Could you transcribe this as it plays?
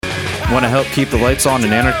Want to help keep the lights on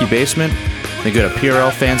in Anarchy Basement? Then go to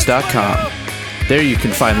PRLfans.com. There you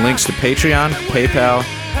can find links to Patreon, PayPal,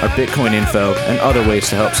 our Bitcoin info, and other ways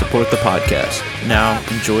to help support the podcast. Now,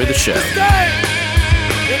 enjoy the show.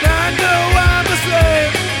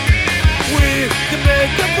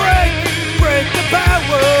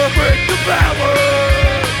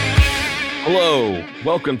 Hello,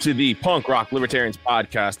 welcome to the Punk Rock Libertarians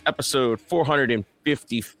Podcast, episode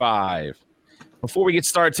 455. Before we get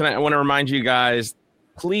started tonight, I want to remind you guys,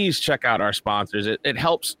 please check out our sponsors. It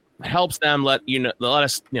helps them let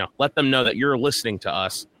them know that you're listening to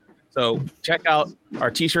us. So check out our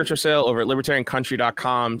t-shirts for sale over at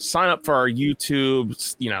libertariancountry.com. Sign up for our YouTube,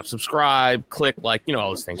 subscribe, click all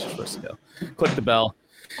those things you're supposed to do. Click the bell,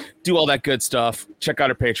 do all that good stuff. Check out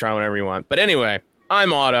our Patreon whenever you want. But anyway,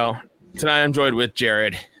 I'm Otto. Tonight I'm joined with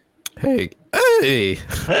Jared. Hey. Oh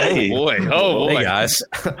boy. Hey guys.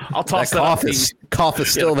 I'll toss that cough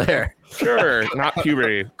is still there. Sure, not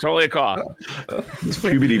puberty. Totally a cough. These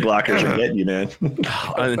puberty blockers are getting you, man.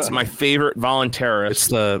 It's my favorite voluntarist. It's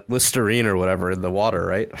the Listerine or whatever in the water,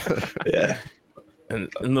 right? Yeah. And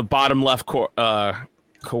in the bottom left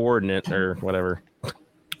coordinate or whatever.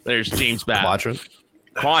 There's James Babb.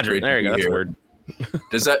 Quadrant. There you go. That's weird.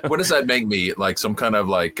 What does that make me? Like some kind of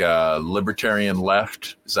libertarian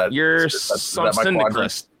left? You're some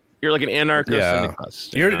syndicalist. You're like an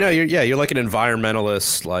anarcho-syndicalist. You're like an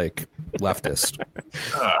environmentalist, like leftist.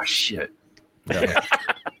 Oh shit. Yeah.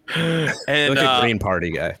 And like a Green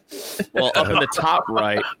Party guy. Well, up in the top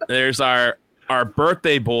right, there's our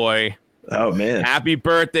birthday boy. Oh man. Happy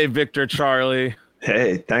birthday, Victor Charlie.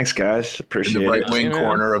 Hey, thanks guys. Appreciate it. In the right wing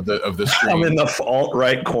corner of the screen. I'm in the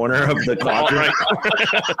alt-right corner of the quadrant.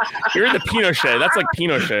 You're in the Pinochet. That's like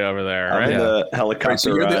Pinochet over there, right? I'm in the helicopter. Right,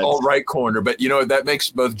 so you're the alt-right corner, but that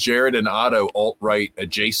makes both Jared and Otto alt-right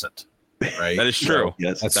adjacent, right? That is true.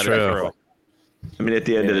 Yes, that's true. I mean, at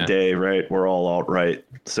the end of the day, right? We're all alt-right.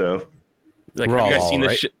 So have you guys seen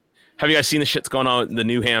this shit? Have you guys seen the shit's going on in the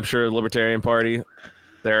New Hampshire Libertarian Party?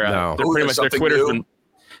 They're pretty much their Twitter's been.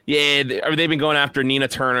 Yeah, they've been going after Nina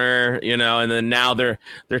Turner, and then now they're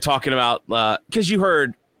talking about because you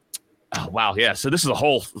heard, oh wow, yeah. So this is a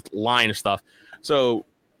whole line of stuff. So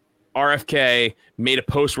RFK made a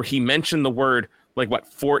post where he mentioned the word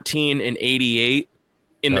 14 and 88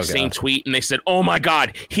 in the same tweet, and they said, "Oh my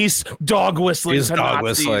God, he's dog whistling." He's dog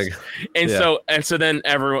whistling, so then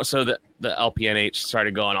everyone, so the LPNH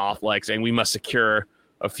started going off saying we must secure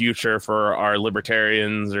a future for our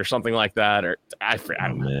libertarians or something like that, or I don't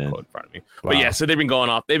have the quote in front of me. Wow. But yeah, so they've been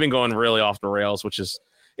going really off the rails,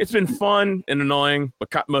 it's been fun and annoying,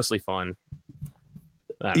 but mostly fun.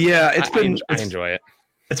 I enjoy it.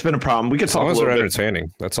 It's been a problem. We could talk a little bit.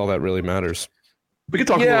 Entertaining. That's all that really matters. We could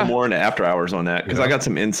talk a little more in the after hours on that because I got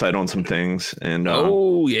some insight on some things and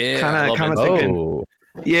kind of thinking.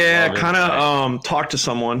 Yeah, kind of talk to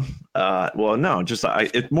someone.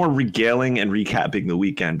 It's more regaling and recapping the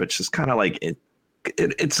weekend, but just kind of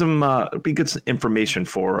it's some it'd be good information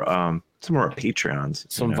for some of our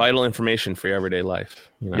Patreons. Some vital information for your everyday life.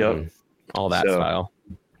 All that style.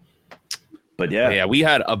 But yeah, we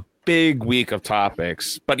had a big week of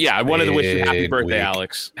topics. But yeah, I wanted to wish you happy birthday,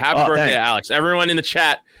 Alex. Happy birthday, Alex. Everyone in the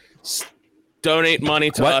chat, donate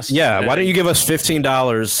money to us. Yeah, why don't you give us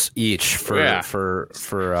 $15 each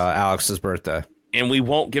for Alex's birthday? And we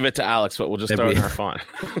won't give it to Alex, but we'll just throw it in our fund.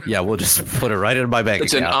 Yeah, we'll just put it right in my bank account.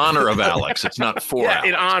 It's in honor of Alex. It's not for Alex.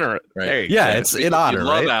 In honor. Right? It's in honor. If you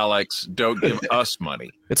love Alex, don't give us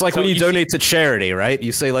money. It's like when you donate to charity, right?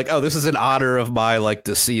 You say this is in honor of my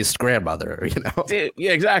deceased grandmother,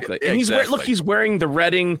 Yeah, exactly. And he's wearing the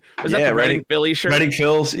Reading. Is that the Reading Philly shirt? Reading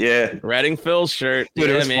Phil's, yeah. Reading Phil's shirt. Dude,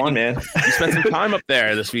 it was fun, man. You spent some time up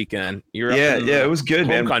there this weekend. It was good,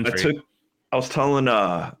 man. Country. I was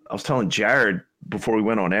telling Jared before we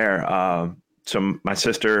went on air. So my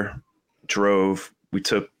sister drove. We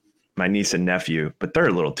took my niece and nephew, but they're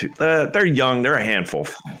a little too. They're young. They're a handful.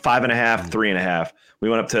 5.5, 3.5. We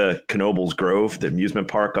went up to Knoebels Grove, the amusement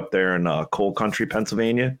park up there in Coal Country,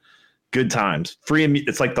 Pennsylvania. Good times. Free.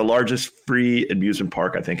 It's like the largest free amusement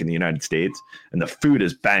park I think in the United States, and the food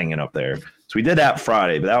is banging up there. So we did that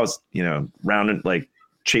Friday, but that was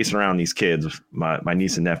chasing around these kids. My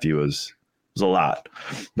niece and nephew was a lot.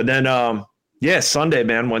 But then Sunday,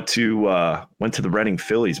 man, went to the Reading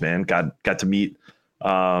Phillies, man. Got to meet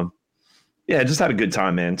just had a good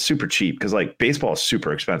time, man. Super cheap because baseball is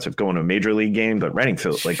super expensive going to a major league game, but Reading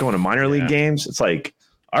Phillies, going to minor league games, it's all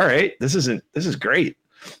right, this is great.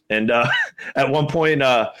 And at one point,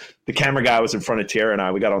 the camera guy was in front of Tierra and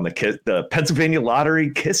I. We got on the Pennsylvania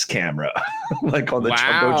Lottery Kiss camera, like on the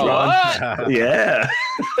Jumbotron. Yeah.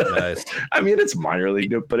 Nice. I mean, it's minor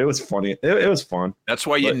league, but it was funny. It was fun. That's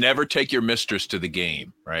why you never take your mistress to the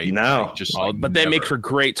game, right? No. Like, just but they make for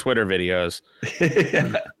great Twitter videos.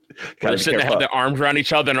 Yeah. They're sitting there, have their arms around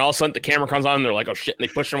each other, and all of a sudden the camera comes on, and they're like, "Oh shit!" And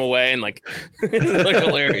they push them away, and like, it's like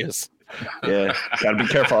hilarious. Yeah, gotta be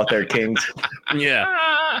careful out there, Kings.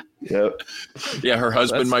 Yeah. Yep. Yeah, her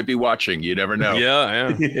husband might be watching. You never know.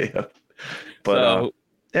 Yeah. Yeah. But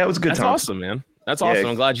yeah, it was a good that's time. That's awesome, man. That's awesome.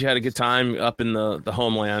 I'm glad you had a good time up in the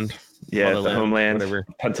homeland. Yeah, the homeland, whatever.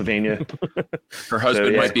 Pennsylvania. Her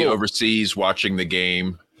husband might be overseas watching the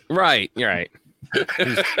game. Right. You're right.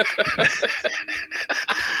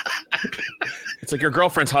 It's like your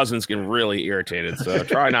girlfriend's husband's getting really irritated, so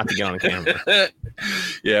try not to get on camera.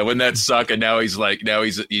 Yeah, wouldn't that suck? And now he's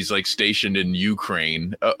like stationed in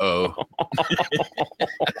Ukraine. Oh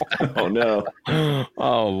no. Oh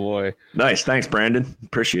boy. Nice. Thanks, Brandon.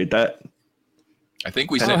 Appreciate that. I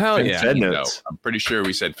think we said hell 15, yeah. no, I'm pretty sure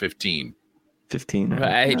we said 15. 15.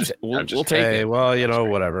 We'll take it. Well,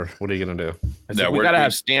 whatever. What are you gonna do? No, we gotta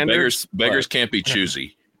have standards. Beggars can't be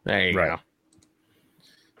choosy. There you go.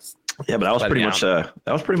 Yeah, but that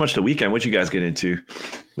was pretty much the weekend. What you guys get into?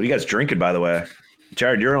 What are you guys drinking, by the way?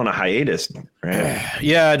 Jared, you're on a hiatus, right?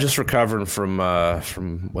 Yeah, just recovering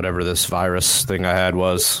from whatever this virus thing I had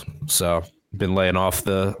was. So been laying off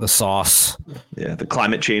the sauce. Yeah, the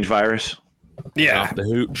climate change virus. Yeah, off the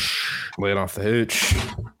hooch. Laying off the hooch.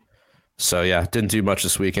 So yeah, didn't do much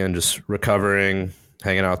this weekend. Just recovering,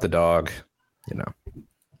 hanging out with the dog.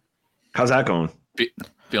 How's that going?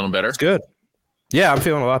 Feeling better? It's good. Yeah, I'm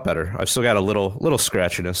feeling a lot better. I've still got a little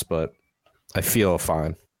scratchiness, but I feel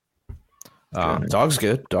fine. Dog's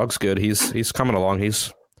good. Dog's good. He's coming along.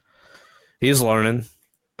 He's learning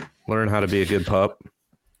how to be a good pup.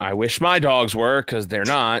 I wish my dogs were, because they're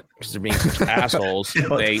not, because they're being such assholes.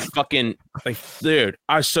 They fucking dude.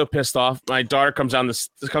 I was so pissed off. My daughter comes down the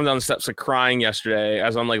steps like crying yesterday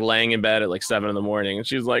as I'm like laying in bed at like 7 a.m, and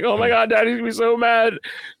she's like, "Oh my god, Daddy's gonna be so mad."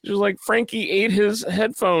 She was like, "Frankie ate his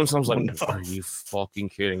headphones." And I was like, "No. Are you fucking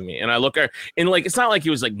kidding me?" And I look at her, and like it's not like he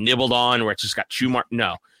was like nibbled on where it just got chew mark.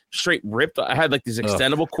 No. Straight ripped. I had like these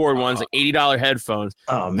extendable cord ones, like $80 headphones.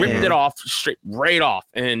 Oh man, ripped it off right off,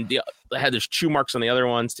 and I had those chew marks on the other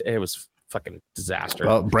ones. It was fucking disaster.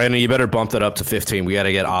 Well, Brandon, you better bump that up to 15. We got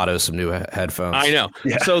to get Otto some new headphones. I know.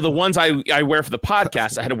 Yeah. So the ones I wear for the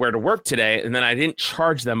podcast, I had to wear to work today, and then I didn't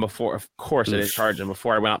charge them before. Of course, I didn't charge them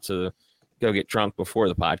before I went out to go get drunk before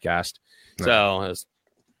the podcast. Right. So it was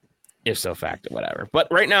ipso facto, whatever. But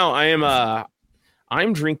right now,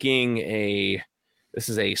 I'm drinking This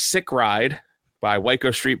is a Sick Ride by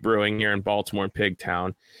Wyco Street Brewing here in Baltimore,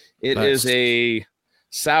 Pigtown. It is a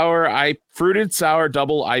fruited sour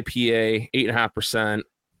double IPA, 8.5%.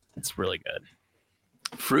 It's really good.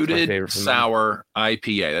 Fruited sour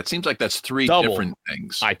IPA. That seems like that's three different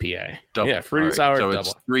things. IPA. Double. Yeah, fruited sour so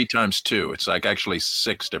double. It's 3 times 2. It's like actually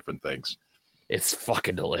 6 different things. It's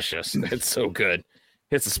fucking delicious. It's so good.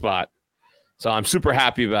 Hits the spot. So I'm super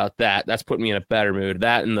happy about that. That's put me in a better mood.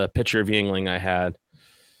 That and the pitcher of Yingling I had.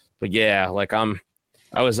 But yeah, like I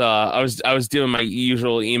was doing my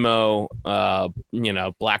usual emo,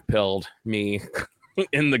 black pilled me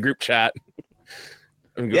in the group chat.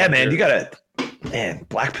 Yeah, man, you gotta,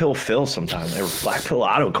 black pill Phil sometime. Black pill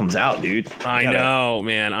Otto comes out, dude. I know,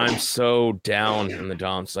 man. I'm so down in the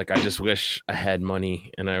dumps. Like, I just wish I had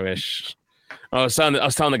money, and I was telling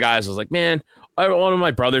the guys, I was like, man, one of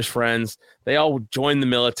my brother's friends, they all joined the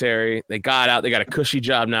military. They got out. They got a cushy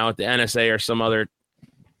job now at the NSA or some other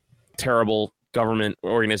terrible government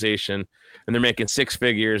organization, and they're making 6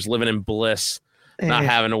 figures, living in bliss, not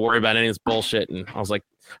having to worry about any of this bullshit. And I was like,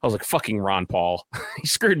 fucking Ron Paul. He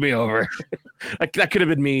screwed me over. That could have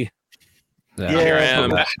been me. Yeah. Here I am.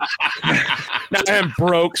 Now I am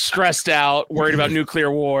broke, stressed out, worried about nuclear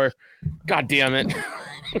war. God damn it.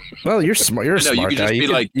 Well, you're smart. You're a smart guy.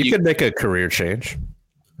 You could make a career change.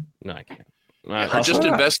 No, I can't. Or just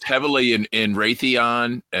invest heavily in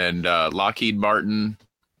Raytheon and Lockheed Martin.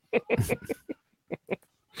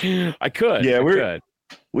 I could. Yeah,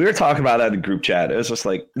 we were talking about that in the group chat. It was just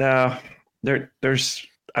like, no, there's.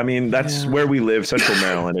 I mean, that's where we live, Central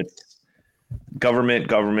Maryland. It's government,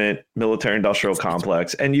 military industrial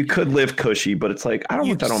complex, and you could live cushy, but it's like I don't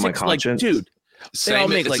want that on my conscience, dude. It's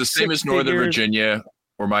the same as Northern Virginia,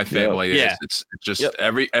 where my family is. It's just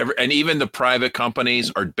every and even the private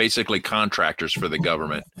companies are basically contractors for the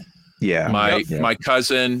government. Yeah, my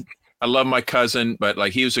cousin. I love my cousin, but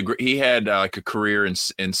like he had like a career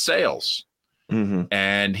in sales,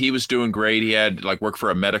 and he was doing great. He had like worked for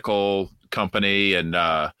a medical company, and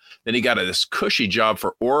then he got this cushy job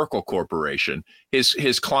for Oracle Corporation.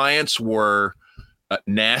 His clients were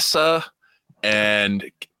NASA and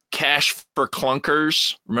Cash for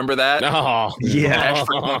Clunkers. Remember that? Oh, yeah. Cash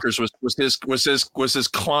for Clunkers was his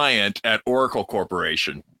client at Oracle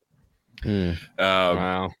Corporation.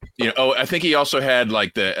 Wow. I think he also had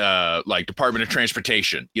like the Department of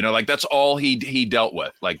Transportation. Like that's all he dealt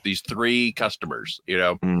with. Like these 3 customers.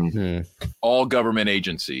 All government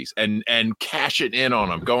agencies, and cashing in on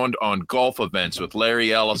them, going on golf events with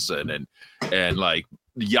Larry Ellison, and like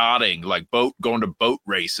yachting, like going to boat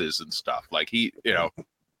races and stuff. Like he,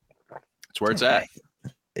 that's where it's at.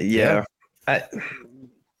 Yeah.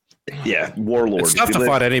 Warlord. It's tough to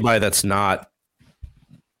find anybody that's not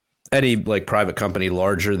any like private company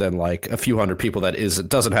larger than like a few hundred people that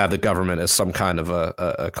doesn't have the government as some kind of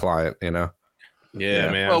a client, Yeah,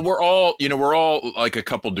 man. Well, we're all like a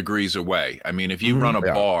couple degrees away. I mean, if you run a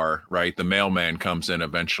bar, right, the mailman comes in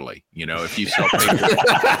eventually. If you sell paper.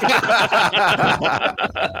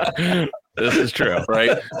 This is true,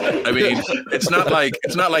 right? I mean, it's not like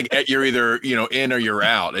you're either in or you're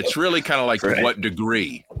out. It's really kind of like to what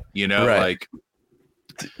degree, like.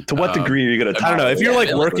 To what degree are you going to? I don't know. If you're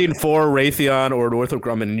like working for Raytheon or Northrop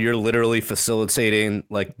Grumman, and you're literally facilitating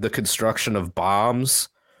like the construction of bombs,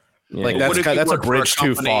 like that's a bridge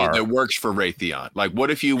too far. That works for Raytheon. Like,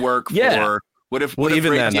 what if you work for? What if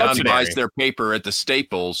Raytheon buys their paper at the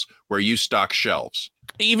Staples where you stock shelves?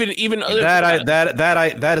 Even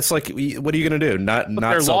that it's like, what are you going to do? Not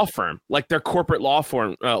their law firm, like their corporate law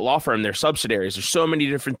firm, their subsidiaries. There's so many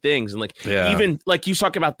different things, and like even like you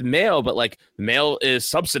talk about the mail, but like the mail is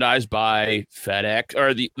subsidized by FedEx,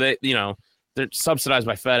 or they're subsidized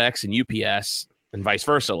by FedEx and UPS and vice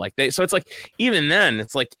versa. Like so it's like even then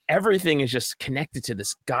it's like everything is just connected to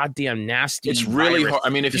this goddamn nasty. It's really hard. I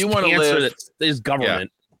mean, if you want to live, that is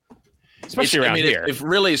government. Especially around here. If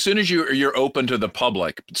really, as soon as you're open to the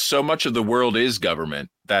public, so much of the world is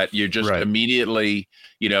government that you're just immediately,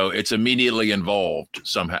 it's immediately involved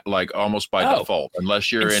somehow, like almost by default,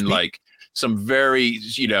 unless you're in like some very,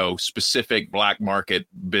 specific black market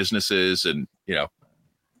businesses and,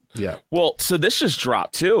 Yeah. Well, so this just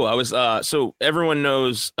dropped too. I was so everyone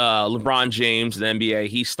knows LeBron James, the NBA.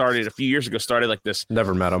 He started a few years ago. Started like this.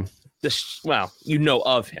 Never met him.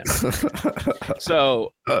 Of him.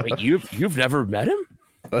 So you've never met him?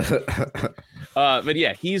 But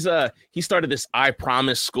yeah, he started this I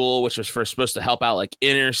Promise school, which was supposed to help out like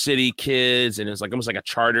inner city kids, and it's like almost like a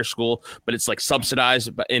charter school, but it's like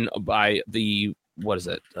subsidized by the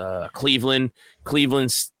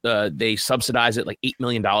Cleveland's they subsidize it like $8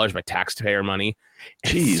 million by taxpayer money.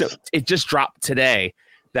 Jeez. So it just dropped today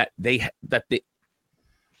that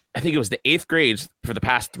I think it was the 8th grade for the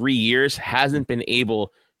past 3 years hasn't been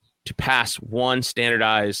able to pass one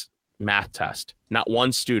standardized math test. Not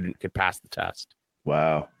one student could pass the test.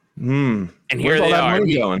 Wow. And here they are.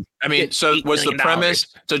 I mean, so was the premise?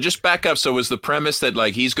 So just back up. So was the premise that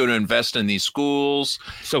like he's going to invest in these schools?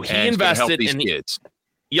 So he invested in these kids.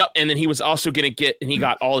 Yep, and then he was also going to he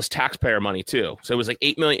got all his taxpayer money too. So it was like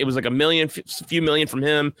 $8 million. It was like $1 million, few million from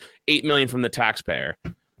him, $8 million from the taxpayer.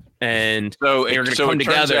 And so it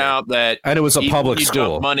turns out that, and it was a public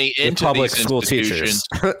school, money into public these school teachers.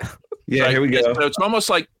 Yeah, here we go. So it's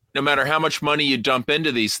almost like no matter how much money you dump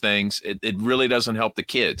into these things, it really doesn't help the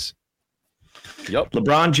kids. Yep.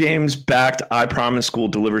 LeBron James backed I Promise School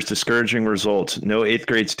delivers discouraging results. No 8th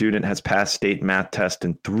grade student has passed state math test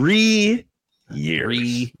in 3 years.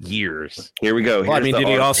 3 years. Here we go. Well, I mean, did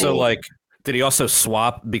he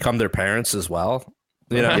also become their parents as well?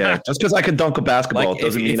 Yeah, just because I could dunk a basketball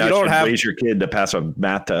doesn't mean I should raise your kid to pass a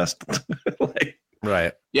math test.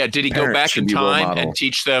 Right. Yeah. Did he go back in time and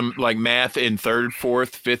teach them like math in 3rd,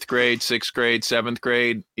 4th, 5th grade, 6th grade, 7th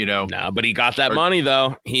grade? No, but he got that money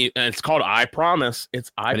though. It's called I Promise. It's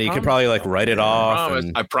I. And he could probably like write it off.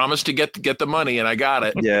 I promised to get the money, and I got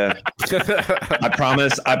it. Yeah. I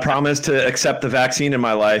promise to accept the vaccine in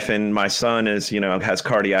my life, and my son is has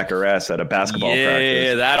cardiac arrest at a basketball practice.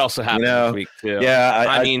 Yeah, that also happened this week too. Yeah,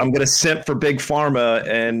 I'm gonna simp for big pharma,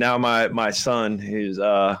 and now my son who's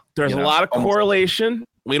there's a lot of correlation.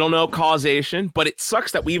 We don't know causation, but it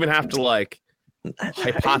sucks that we even have to like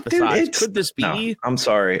hypothesize. Dude, could this be? No, I'm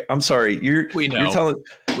sorry. We know. You're telling.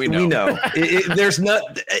 We know. There's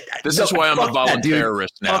not. This is why I'm a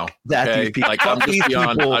voluntarist now. Okay? Like I'm just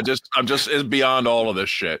beyond. I'm just it's beyond all of this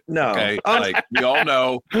shit. No, okay. Like we all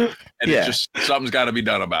know, and it's just something's got to be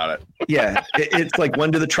done about it. Yeah, it's like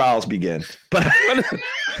when do the trials begin? But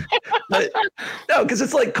But no, because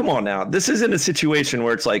it's like, come on now. This isn't a situation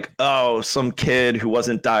where it's like, oh, some kid who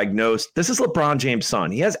wasn't diagnosed. This is LeBron James'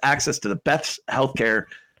 son. He has access to the best healthcare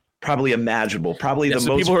probably imaginable. Probably the most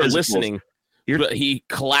people who are physicals. listening. He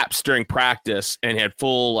collapsed during practice and had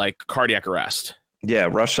full like cardiac arrest. Yeah,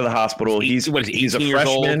 rushed to the hospital. He's a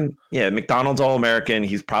freshman. Yeah, McDonald's All-American.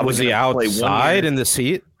 He's probably was he outside in the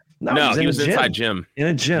seat? No, he was inside gym. In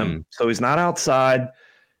a gym. So he's not outside.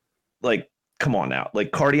 Like, come on now.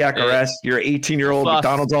 Like cardiac arrest. You're an 18-year-old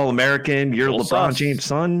McDonald's All-American. You're LeBron James'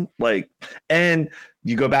 son. Like, and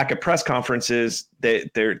you go back at press conferences,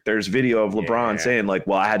 there's video of LeBron saying like,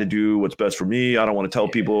 well, I had to do what's best for me. I don't want to tell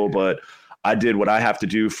people, but I did what I have to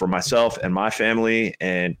do for myself and my family.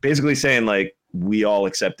 And basically saying like, we all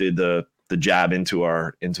accepted the jab into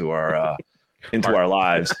our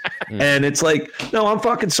lives. And it's like, no, I'm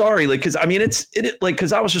fucking sorry. Like, cause I mean,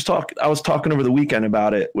 cause I was talking over the weekend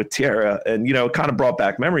about it with Tierra, and, you know, it kind of brought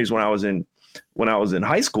back memories when I was in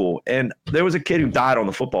high school, and there was a kid who died on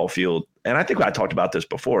the football field. And I think I talked about this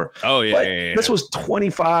before. Oh yeah. This was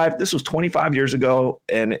 25 years ago.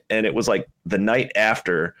 And it was like the night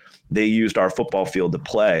after they used our football field to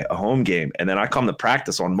play a home game. And then I come to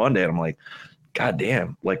practice on Monday and I'm like, God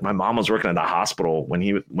damn, like my mom was working at the hospital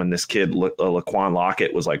when this kid, Laquan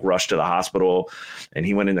Lockett, was like rushed to the hospital and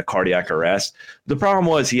he went into cardiac arrest. The problem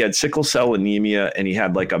was he had sickle cell anemia and he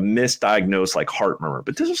had like a misdiagnosed like heart murmur.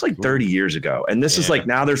 But this was like 30 years ago. And this is like,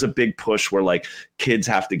 now there's a big push where like kids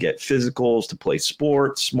have to get physicals to play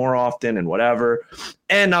sports more often and whatever.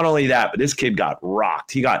 And not only that, but this kid got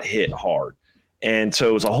rocked. He got hit hard. And so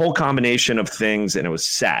it was a whole combination of things. And it was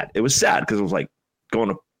sad. It was sad because it was like going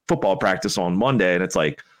to football practice on Monday and it's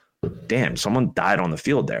like, damn, someone died on the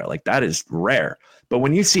field there. Like that is rare. But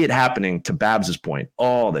when you see it happening, to Babs's point,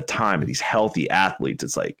 all the time with these healthy athletes,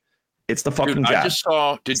 it's like, it's the fucking jab. I just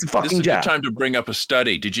saw, this is a good time to bring up a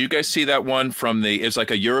study. Did you guys see that one from the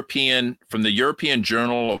European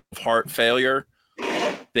Journal of Heart Failure?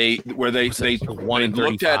 They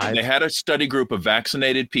looked at, they had a study group of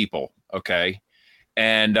vaccinated people. Okay.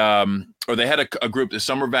 And, or they had a group that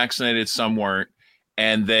some were vaccinated, some weren't.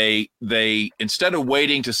 And they instead of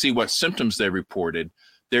waiting to see what symptoms they reported,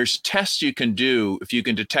 there's tests you can do if you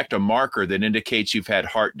can detect a marker that indicates you've had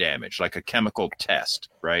heart damage, like a chemical test,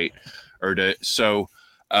 right? So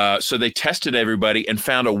they tested everybody and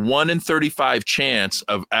found a 1 in 35 chance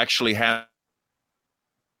of actually having.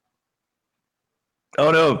 Oh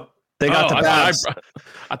no, they got the Babs.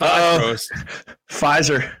 I thought I froze.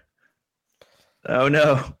 Pfizer. Oh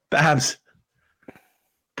no, Babs.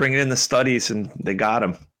 Bringing in the studies and they got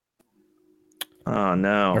him. Oh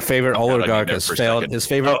no! Our favorite oligarch has failed. His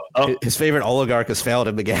favorite oligarch has failed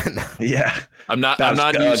him again. Yeah, I'm not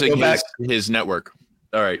using his network.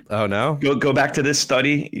 All right. Oh no! Go back to this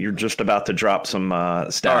study. You're just about to drop some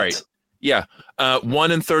stats. All right. Yeah,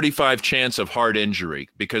 1 in 35 chance of heart injury,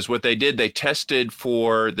 because what they did, they tested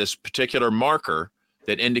for this particular marker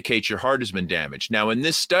that indicates your heart has been damaged. Now, in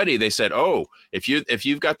this study, they said, oh, if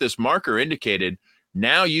you've got this marker indicated,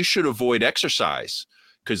 now you should avoid exercise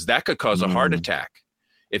because that could cause a heart attack.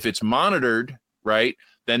 If it's monitored, right,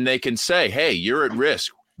 then they can say, hey, you're at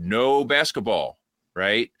risk. No basketball,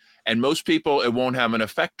 right? And most people, it won't have an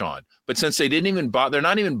effect on. But since they didn't even they're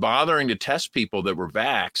not even bothering to test people that were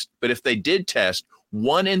vaxxed. But if they did test,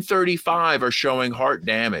 1 in 35 are showing heart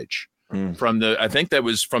damage from I think that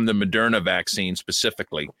was from the Moderna vaccine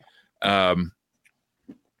specifically. I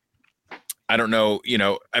don't know,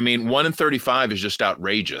 I mean, 1 in 35 is just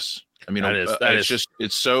outrageous. I mean,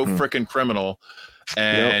 it's so freaking criminal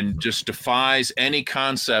and just defies any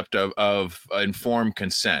concept of informed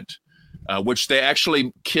consent, which they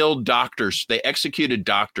actually killed doctors. They executed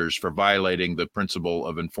doctors for violating the principle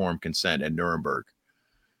of informed consent at Nuremberg.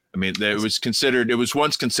 I mean, it was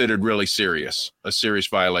once considered really serious, a serious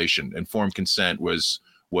violation. Informed consent was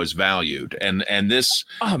valued. And this,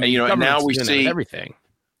 and now we see everything.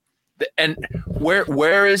 And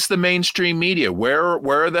where is the mainstream media? Where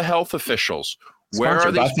are the health officials? Where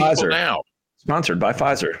are these people now? Sponsored by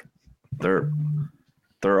Pfizer.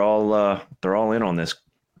 They're all in on this,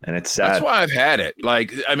 and it's sad. That's why I've had it.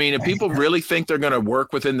 Like, I mean, if people really think they're going to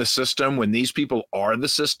work within the system when these people are the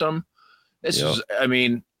system, there's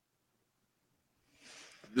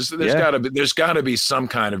got to be some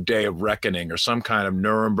kind of day of reckoning or some kind of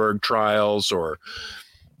Nuremberg trials or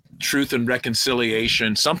truth and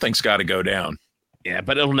reconciliation. Something's got to go down. Yeah,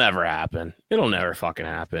 but it'll never happen. It'll never fucking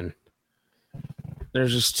happen.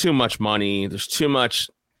 There's just too much money. There's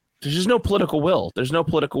just no political will. There's no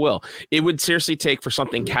political will. It would seriously take for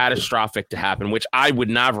something catastrophic to happen, which I would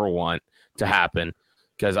never want to happen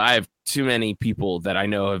because I have too many people that I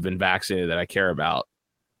know have been vaccinated that I care about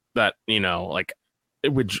that, like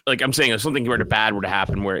it would, like I'm saying, if something were to bad were to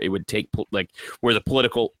happen where it would take where the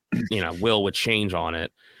political, will would change on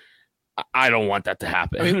it. I don't want that to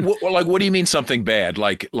happen. I mean, what do you mean something bad?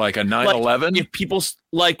 Like a 9/11? If people's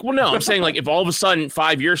no, I'm saying if all of a sudden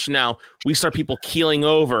 5 years from now we start people keeling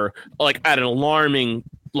over at an alarming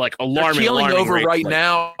keeling over rate, right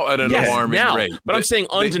now at an alarming rate. But I'm saying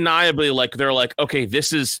undeniably, they're okay,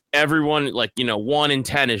 this is everyone, 1 in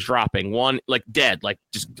 10 is dropping, one dead,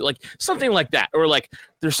 just something like that, or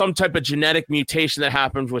there's some type of genetic mutation that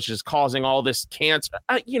happens which is causing all this cancer,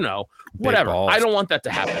 whatever. I don't want that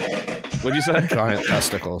to happen. What'd you say? Giant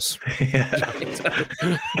testicles.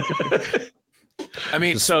 I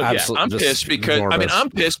mean, I'm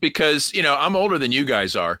pissed because I'm older than you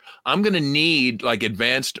guys are. I'm going to need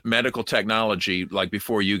advanced medical technology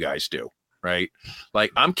before you guys do, right?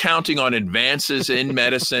 I'm counting on advances in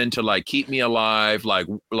medicine to keep me alive,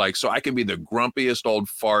 so I can be the grumpiest old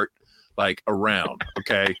fart around,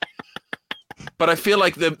 okay? But I feel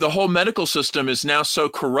like the whole medical system is now so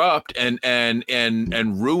corrupt and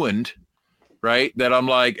ruined, right? That I'm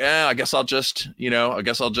I guess I'll just, I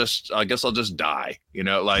guess I'll just die.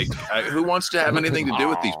 Who wants to have anything to do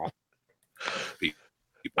with these people?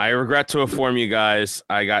 I regret to inform you guys,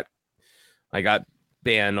 I got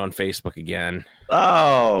banned on Facebook again.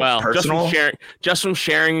 Oh, well, personal? just from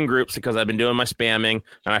sharing in groups, because I've been doing my spamming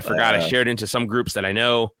and I forgot I shared into some groups that I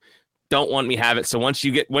know don't want me to have it. So once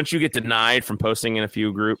you get denied from posting in a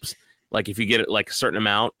few groups, if you get it a certain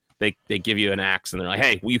amount, they give you an axe and they're like,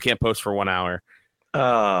 hey, you can't post for 1 hour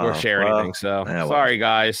or share anything. So sorry,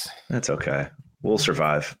 guys. That's okay. We'll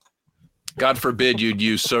survive. God forbid you'd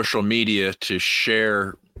use social media to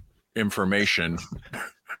share information.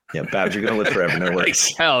 Yeah, Babs, you're gonna live forever. No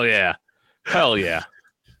worries. Hell yeah. We're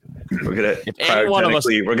gonna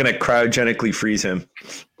cryogenically freeze him.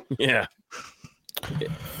 Yeah.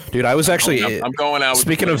 Dude, I was actually. I'm going out.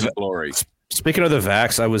 Speaking of glory. Speaking of the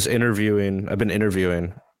vax, I've been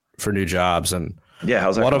interviewing for new jobs, and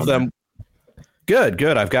how's that? One of them. Good.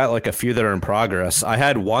 I've got a few that are in progress. I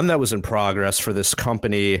had one that was in progress for this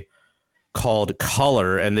company called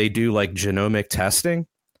Color, and they do genomic testing.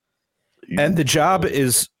 And the job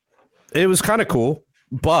it was kind of cool,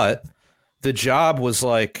 but the job was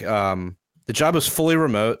fully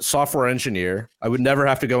remote, software engineer. I would never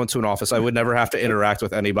have to go into an office. I would never have to interact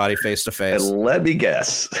with anybody face to face. Let me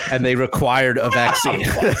guess. And they required a vaccine.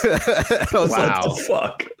 Wow. What the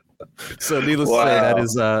fuck? So needless to say,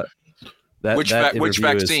 that is which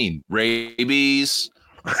vaccine? Rabies,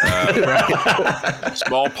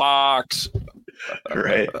 smallpox,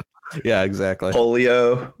 right? Yeah, exactly.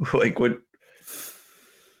 Polio, what?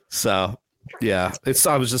 So, yeah,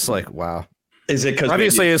 I was just wow. Is it because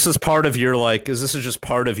obviously this is part of your this is just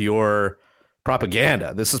part of your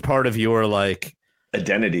propaganda? This is part of your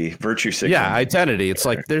identity, virtue signaling. Yeah, identity. It's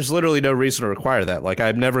there's literally no reason to require that.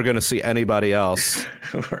 I'm never going to see anybody else.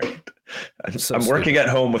 Right. I'm working at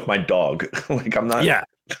home with my dog. I'm not. Yeah.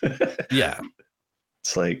 Yeah.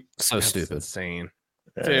 It's so stupid. Insane.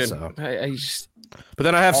 Dude, so. I just. But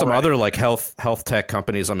then I have some other health tech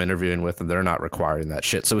companies I'm interviewing with, and they're not requiring that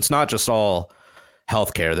shit. So it's not just all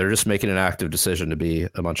healthcare. They're just making an active decision to be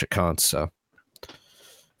a bunch of cunts. So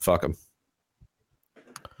fuck them.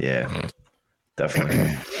 Yeah,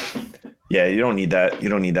 definitely. Yeah, you don't need that. You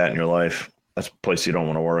don't need that in your life. That's a place you don't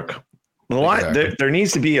want to work. Exactly. There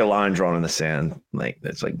needs to be a line drawn in the sand.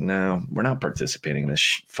 It's no, we're not participating in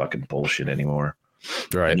this fucking bullshit anymore.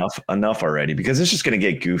 Right. Enough already, because it's just going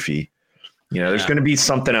to get goofy. There's going to be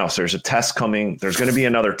something else. There's a test coming. There's going to be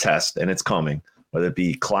another test, and it's coming. Whether it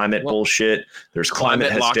be climate bullshit, there's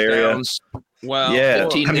climate hysteria. Lockdowns. Well, yeah,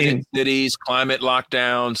 15 cities, climate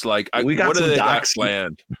lockdowns. We got some docs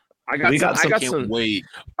planned. I got some. Wait.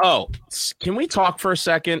 Oh, can we talk for a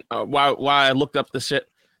second while I looked up this shit?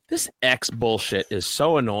 This X bullshit is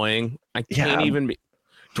so annoying. I can't even be.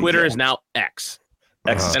 Twitter is now X.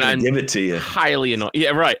 X is going to give it to you. Highly annoying. Yeah,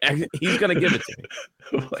 right. He's going to give it to me.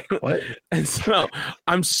 What? And so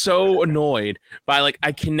I'm so annoyed by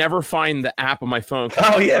I can never find the app on my phone.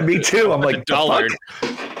 Oh yeah, me too. I'm dullard.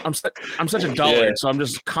 I'm such a dullard, so I'm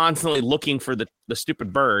just constantly looking for the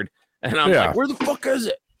stupid bird, and I'm where the fuck is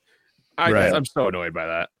it? I'm so annoyed by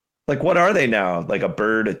that. What are they now? A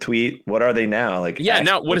bird, a tweet? What are they now?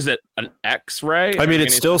 Now what is it? An X-ray? I mean,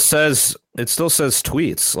 it still says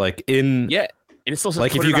tweets in. Yeah. And it still says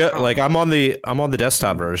if you go I'm on the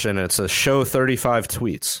desktop version, it's a show 35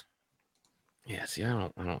 tweets. Yeah, see, I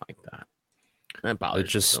don't like that. That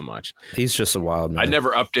bothers me so much. He's just a wild man. I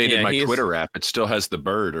never updated my Twitter app. It still has the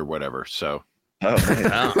bird or whatever. So Oh,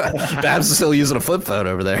 man. Babs is still using a flip phone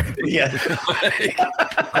over there. Yeah.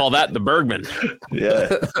 Call that the Bergman.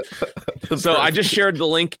 Yeah. So I just shared the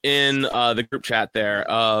link in the group chat there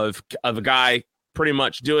of a guy pretty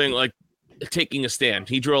much doing like taking a stand.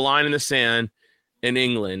 He drew a line in the sand in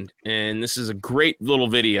England, and this is a great little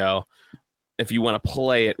video. If you want to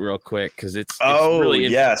play it real quick, because it's really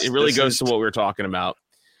yes, it really goes to what we were talking about.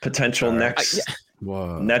 Potential next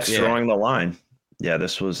drawing the line. Yeah,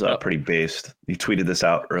 this was pretty based. You tweeted this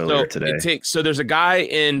out earlier today. So there's a guy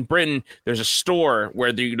in Britain. There's a store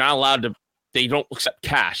where you're not allowed to. They don't accept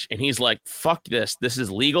cash, and he's like, "Fuck this! This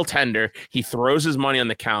is legal tender." He throws his money on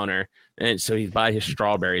the counter, and so he buys his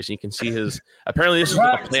strawberries. You can see his. Apparently, this is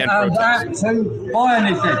a planned protest. To buy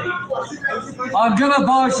anything. I'm gonna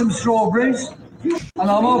buy some strawberries, and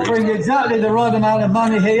I'm offering exactly the right amount of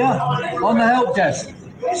money here on the help desk.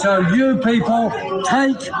 So you people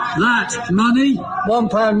take that money,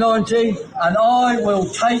 £1.90, and I will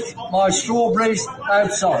take my strawberries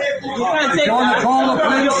outside. If you want to call the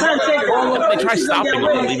police, They try stopping him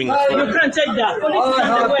from leaving the store. You can't take that.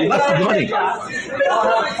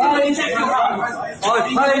 I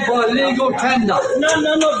paid by legal tender.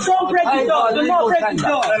 No, don't break the door. Do not break the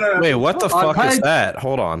door. Wait, what the fuck is that?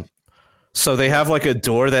 Hold on. So they have like a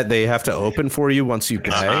door that they have to open for you once you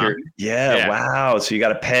pay? Yeah, wow. So you got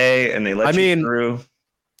to pay, and they let you through.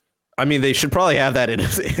 I mean, they should probably have that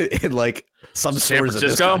in like some stores in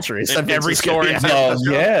this country. In every store in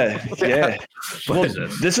yeah. Well,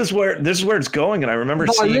 this is where it's going, and I remember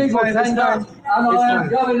seeing. They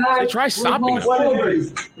try stopping him. So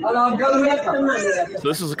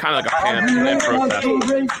this is kind of like a planned protest.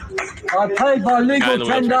 I paid by legal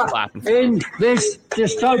tender in this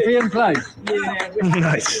dystopian place.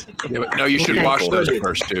 Nice. No, you should wash those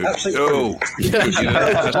first, dude. No.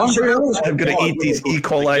 I'm going to eat these E.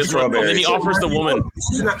 coli strawberries. And then he offers the woman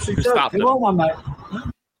to stop them.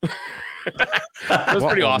 That was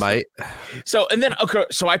pretty awesome. Mate. So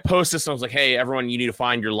I post this and I was like, hey, everyone, you need to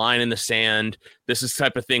find your line in the sand. This is the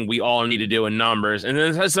type of thing we all need to do in numbers. And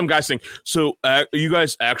then it has some guy saying, so are you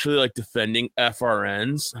guys actually like defending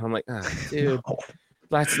FRNs? And I'm like, dude,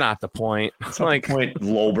 that's not the point. That's like the point,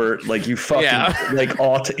 Lolbert. Like you fucking like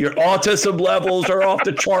your autism levels are off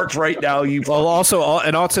the charts right now. Well, also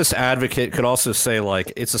an autist advocate could also say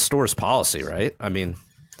like it's a store's policy, right? I mean.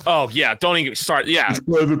 Oh yeah, don't even start. Yeah, it's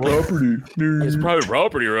private property. It's private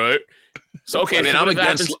property, right? So okay, I mean,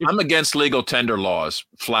 I'm against legal tender laws,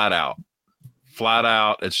 flat out.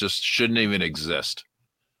 It just shouldn't even exist.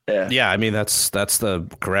 Yeah. I mean, that's the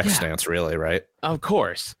correct stance, really, right? Of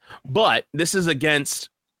course, but this is against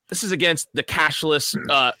the cashless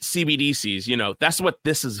CBDCs. You know, that's what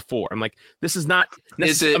this is for. I'm like, this is not.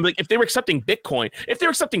 I'm like, if they were accepting Bitcoin,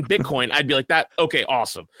 I'd be like that. Okay,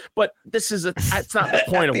 awesome. But this is it's not the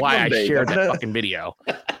point of why I shared that fucking video.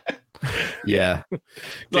 Yeah.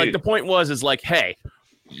 Like the point is like, hey,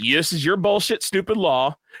 this is your bullshit, stupid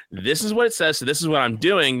law. This is what it says. So this is what I'm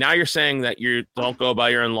doing. Now you're saying that you don't go by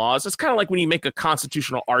your own laws. It's kind of like when you make a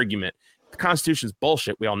constitutional argument. The Constitution is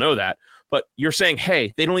bullshit. We all know that. But you're saying,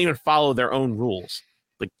 hey, they don't even follow their own rules.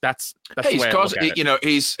 Like that's the way I look at it. You know,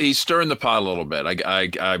 he's stirring the pot a little bit.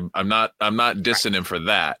 I'm not dissing him for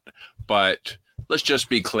that. But let's just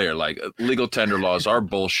be clear. Like legal tender laws are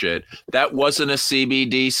bullshit. That wasn't a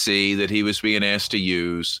CBDC that he was being asked to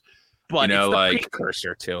use. But it's the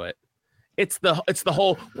precursor to it. It's the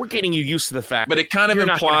whole we're getting you used to the fact. But it kind of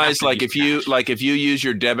implies like if you use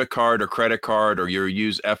your debit card or credit card or you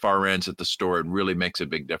use FRNs at the store, it really makes a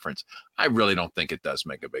big difference. I really don't think it does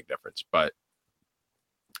make a big difference, but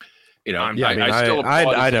you know, I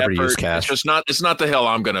never use cash. It's not the hill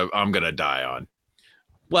I'm gonna die on.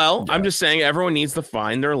 Well, I'm just saying everyone needs to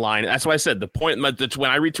find their line. That's why I said the point. When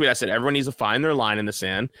I retweet, I said everyone needs to find their line in the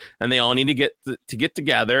sand, and they all need to get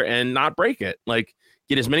together and not break it. Like.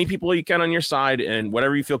 Get as many people you can on your side and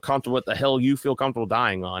whatever you feel comfortable, what the hell you feel comfortable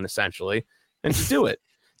dying on, essentially, and just do it.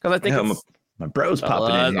 Because I think my bro's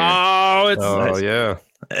popping in here. Nice.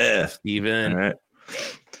 Yeah. Steven. All right.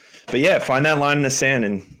 But yeah, find that line in the sand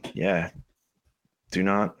and do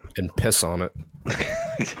not. And piss on it.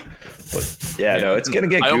 But, no, it's going to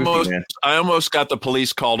get goofy, man. I almost got the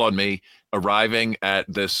police called on me arriving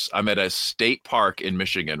at this. I'm at a state park in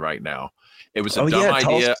Michigan right now. It was a dumb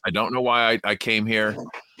idea. I don't know why I came here.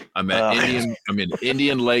 I'm in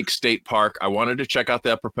Indian Lake State Park. I wanted to check out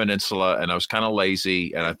the Upper Peninsula, and I was kind of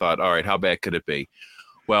lazy. And I thought, all right, how bad could it be?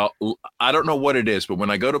 Well, I don't know what it is, but when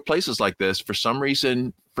I go to places like this, for some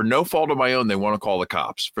reason, for no fault of my own, they want to call the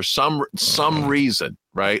cops for some reason,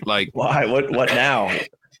 right? Like why? What now?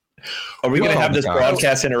 Are we going to have this cops.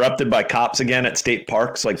 broadcast interrupted by cops again at state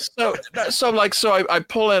parks? Like, So I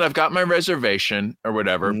pull in. I've got my reservation or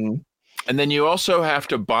whatever, Mhm. and then you also have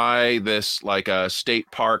to buy this like a state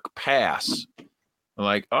park pass. I'm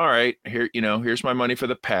like, all right, here's my money for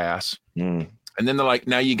the pass. Mm. And then they're like,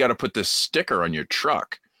 now you got to put this sticker on your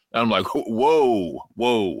truck. And I'm like,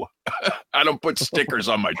 whoa. I don't put stickers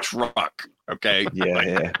on my truck. Okay.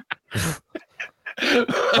 Yeah.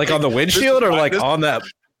 Like on the windshield or like on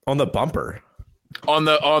the bumper? On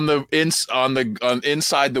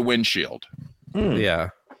inside the windshield. Yeah.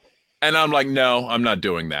 And I'm like, no, I'm not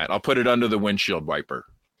doing that. I'll put it under the windshield wiper.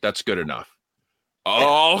 That's good enough.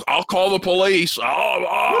 Oh, I'll call the police. Like,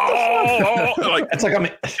 It's like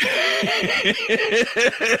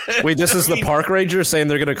Wait, this is the park ranger saying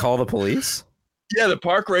they're going to call the police? yeah, the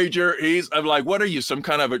park ranger. I'm like, what are you, some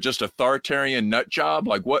kind of just authoritarian nut job?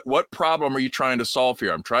 Like, what problem are you trying to solve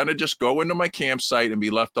here? I'm trying to just go into my campsite and be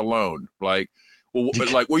left alone. Like, well,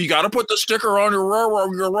 you got to put the sticker on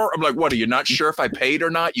your. I'm like, what? Are you not sure if I paid or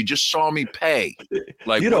not? You just saw me pay.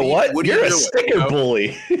 Like, you know what? What You're are a you doing? sticker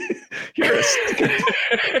bully. You're a sticker.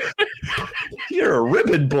 You're a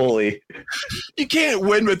ribbon bully. You can't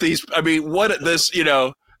win with these. I mean, this,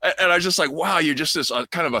 And I was just like, wow, you're just this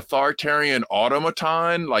kind of authoritarian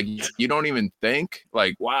automaton. Like, you don't even think.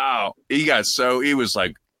 Like, wow. He was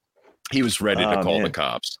ready to call the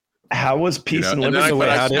cops. How was peace and liberty?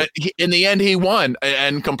 In the end, he won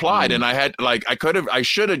and complied. And I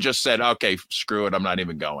should have just said, okay, screw it. I'm not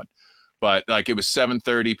even going. But like, it was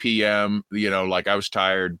 7:30 p.m. Like, I was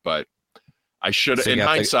tired, but I should have, in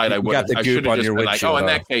hindsight, I would have just been like, oh, in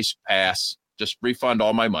that case, pass, just refund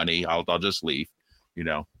all my money. I'll just leave,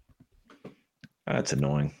 That's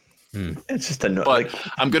annoying. It's just annoying. But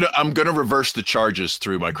I'm gonna reverse the charges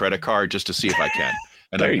through my credit card just to see if I can.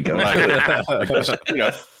 And there you go.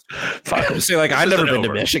 Say like, I've never been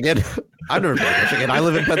to Michigan. I've never been to Michigan. I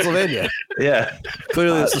live in Pennsylvania. Yeah.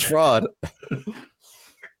 Clearly, this is fraud.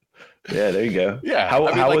 Yeah, there you go. Yeah. How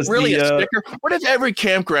was really the, a sticker? What if every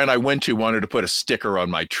campground I went to wanted to put a sticker on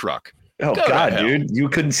my truck? Oh God, dude! You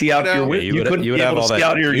couldn't see out your windshield. You couldn't be able to see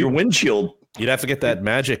out your windshield. You'd have to get that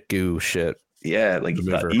magic goo shit. Yeah, like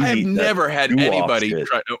I've never had anybody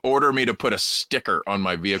try to order me to put a sticker on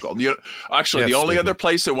my vehicle. The only other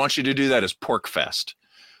place that wants you to do that is Pork Fest,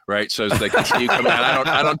 right? So they can see you come out.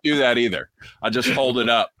 I don't do that either. I just hold it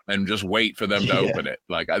up and just wait for them to open it.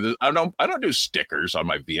 Like I don't do stickers on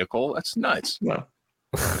my vehicle. That's nuts. No.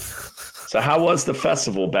 So how was the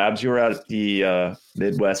festival, Babs? You were at the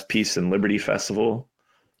Midwest Peace and Liberty Festival.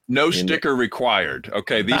 No sticker required.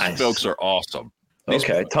 Okay, these folks are awesome.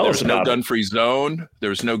 Okay, tell us about it. There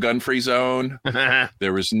was no gun-free zone.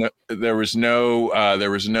 There was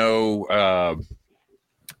no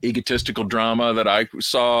egotistical drama that I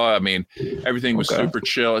saw. I mean, everything was super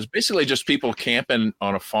chill. It's basically just people camping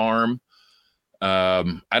on a farm. I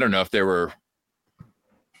don't know if there were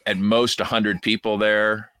at most 100 people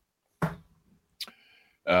there.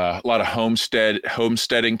 A lot of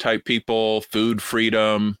homesteading type people, food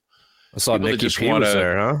freedom. I saw Nikki P was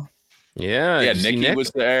there, huh? Yeah, Nikki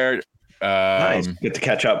was there. Nice. Get to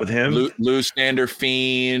catch up with him. Lou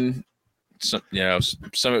Standerfien. A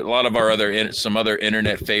lot of our some other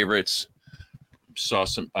internet favorites. Saw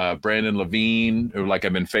some Brandon Levine, who I've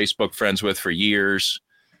been Facebook friends with for years,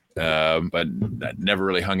 but never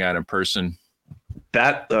really hung out in person.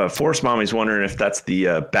 That Force Mommy's wondering if that's the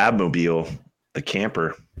Babmobile, the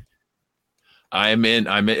camper. I'm in.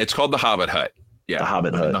 It's called the Hobbit Hut. Yeah, the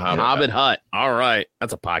Hobbit Hut. Hobbit Hut. All right,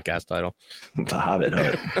 that's a podcast title. The Hobbit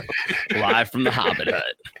Hut. Live from the Hobbit Hut.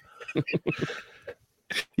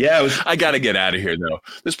 Yeah, I got to get out of here though.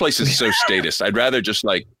 This place is so statist. I'd rather just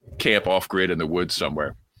camp off grid in the woods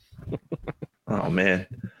somewhere. Oh man.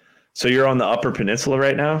 So you're on the Upper Peninsula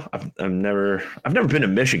right now? I've never been to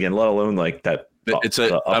Michigan, let alone that.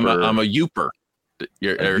 I'm a Youper.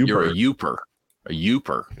 You're a Youper. A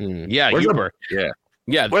Youper. Yeah, Youper.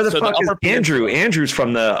 Yeah. Where the fuck is Andrew? Andrew's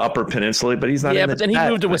from the Upper Peninsula, but he's not. Yeah, but then he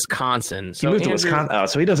moved to Wisconsin. So he moved to Wisconsin. Oh,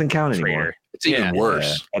 so he doesn't count anymore. It's even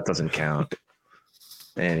worse. Yeah, that doesn't count.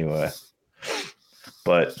 Anyway,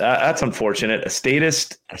 but that's unfortunate. A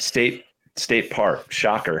state park.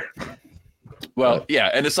 Shocker. Well, yeah,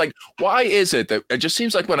 and it's why is it that it just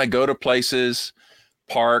seems like when I go to places,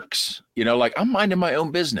 parks, I'm minding my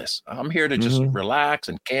own business. I'm here to just relax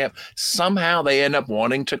and camp. Somehow they end up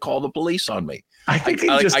wanting to call the police on me. I think they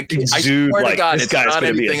just exude this guy's going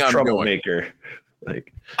to be a troublemaker.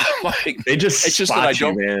 It's just that I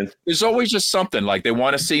don't. Man. There's always just something they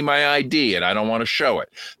want to see my ID and I don't want to show it.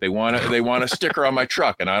 They want a sticker on my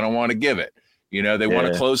truck and I don't want to give it. They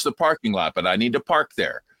want to close the parking lot, but I need to park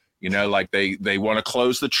there. You know, like they want to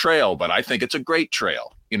close the trail, but I think it's a great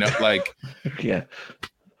trail. You know, like yeah,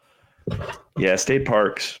 state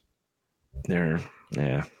parks.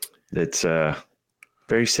 It's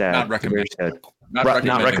very sad. Not recommended. Very sad. Not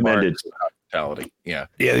recommended. Hospitality. Yeah.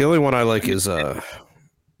 Yeah, the only one I like is well,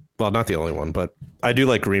 not the only one, but I do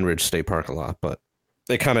like Green Ridge State Park a lot, but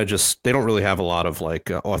they kind of they don't really have a lot of like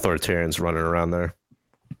authoritarians running around there.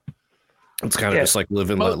 It's kind of just like live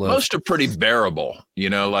and let live. Most are pretty bearable, you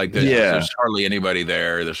know, like there's hardly anybody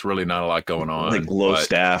there. There's really not a lot going on. Like low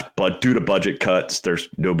staff, but due to budget cuts, there's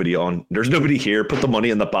nobody here. Put the money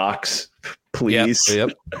in the box, please.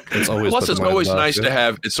 Yep. It's always Plus, it's always nice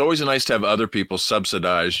to have other people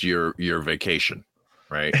subsidize your vacation,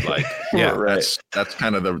 right? Like, right. That's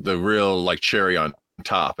kind of the real like cherry on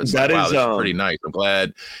top. It's like, wow, that's pretty nice. I'm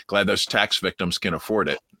glad those tax victims can afford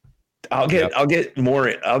it. I'll get more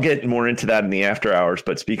into that in the after hours.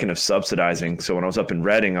 But speaking of subsidizing, so when I was up in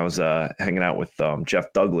Reading, I was hanging out with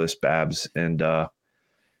Jeff Douglas, Babs, and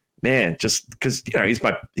man, just because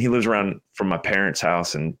he lives around from my parents'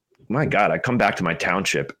 house, and my God, I come back to my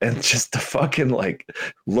township and just the fucking like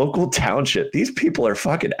local township. These people are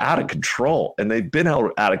fucking out of control, and they've been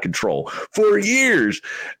out of control for years.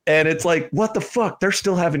 And it's like, what the fuck? They're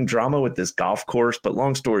still having drama with this golf course. But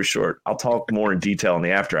long story short, I'll talk more in detail in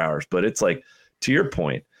the after hours. But it's like, to your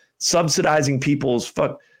point, subsidizing people's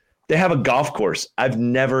they have a golf course. I've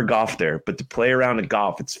never golfed there, but to play around in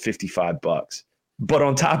golf, it's $55. But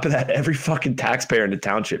on top of that, every fucking taxpayer in the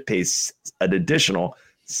township pays an additional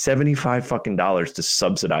 $75 fucking to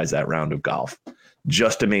subsidize that round of golf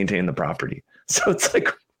just to maintain the property. So it's like,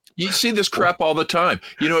 you see this crap all the time.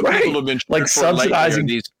 You know, what people have been like subsidizing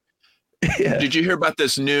these. Yeah. Did you hear about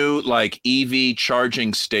this new like EV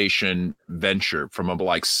charging station venture from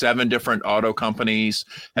like 7 different auto companies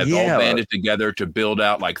have all banded together to build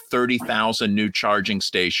out like 30,000 new charging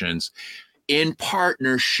stations in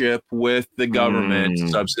partnership with the government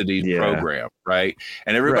subsidy program, right?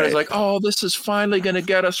 And everybody's like, oh, this is finally going to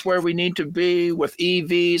get us where we need to be with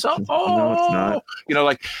EVs. Oh, no, it's not. You know,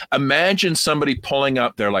 like imagine somebody pulling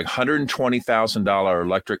up their like $120,000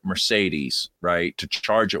 electric Mercedes, right, to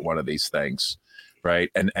charge at one of these things,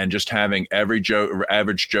 right? And just having average Joe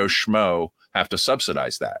Schmo have to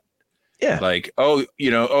subsidize that. Yeah. Like,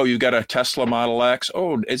 you've got a Tesla Model X.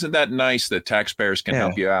 Oh, isn't that nice that taxpayers can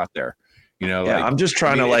help you out there? You know, I'm just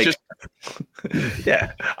trying I'm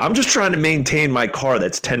just trying to maintain my car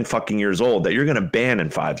that's 10 fucking years old that you're going to ban in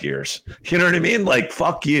 5 years. You know what I mean? Like,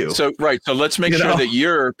 fuck you. So, right. So let's make sure that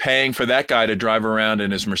you're paying for that guy to drive around in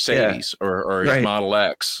his Mercedes or his Model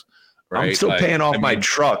X. Right. I'm still paying off my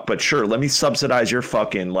truck, but sure, let me subsidize your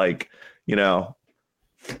fucking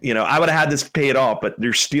I would have had this paid off, but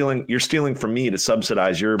you're stealing from me to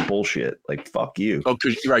subsidize your bullshit. Like, fuck you. Oh,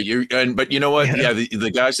 right. But you know what? Yeah,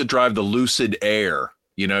 the guys that drive the Lucid Air.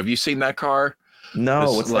 You know, have you seen that car?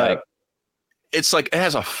 No, what's that? It's like it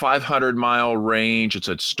has a 500-mile range. It's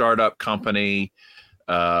a startup company.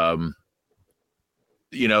 Like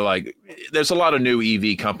there's a lot of new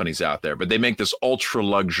EV companies out there, but they make this ultra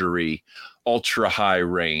luxury, ultra high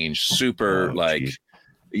range, super geez.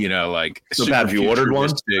 So bad. Have you ordered one?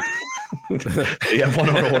 You have one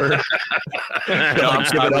on order. I'm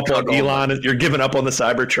giving up on Elon. You're giving up on the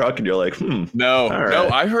Cybertruck, and you're like, No.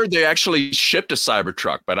 I heard they actually shipped a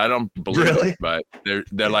Cybertruck, but I don't believe it. But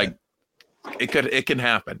they're like, it can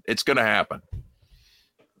happen. It's going to happen.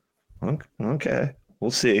 Okay,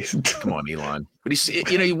 we'll see. Come on, Elon. But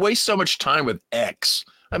he wastes so much time with X.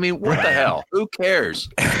 I mean, what the hell? Who cares?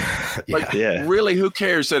 Really, who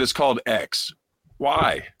cares that it's called X?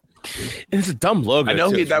 Why? It's a dumb logo. I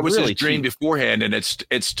know that was really his dream beforehand, and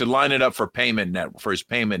it's to line it up for for his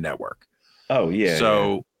payment network. Oh yeah.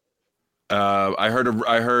 So, I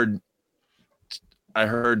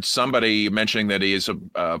heard somebody mentioning that he has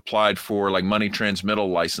applied for like money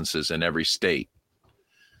transmittal licenses in every state.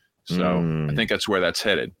 So I think that's where that's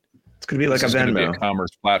headed. It's gonna be like a Venmo, a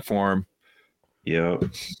commerce platform. Yeah.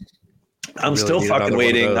 I'm still fucking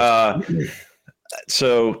waiting.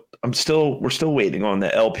 So we're still waiting on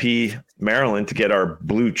the LP Maryland to get our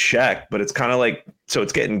blue check, but it's kind of like, so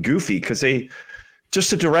it's getting goofy because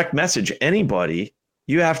just a direct message anybody,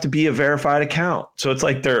 you have to be a verified account. So it's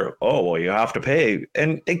like you have to pay,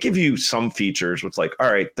 and they give you some features. It's like,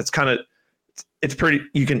 all right, that's kind of, it's pretty,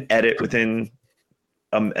 you can edit within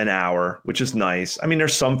an hour, which is nice. I mean,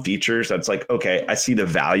 there's some features that's like, okay, I see the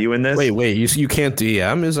value in this. Wait, you can't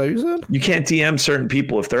DM? Is that what you said? You can't DM certain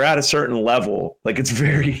people if they're at a certain level. Like it's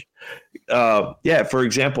very, for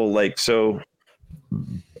example, like, so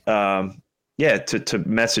Yeah, to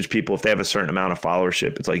message people if they have a certain amount of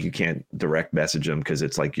followership. It's like you can't direct message them because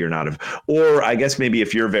it's like you're not or I guess maybe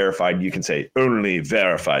if you're verified, you can say only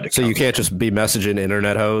verified accounts. So you can't just be messaging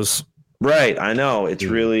internet hoes. Right, I know. It's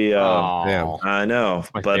really Oh, I know.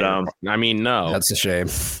 my But favorite. I mean, no. That's a shame.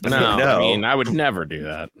 No, I mean, I would never do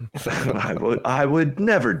that. I would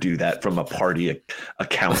never do that from a party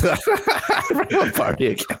account. Party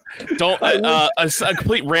account. Don't a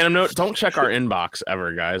complete random note. Don't check our inbox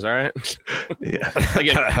ever, guys. All right. Yeah. I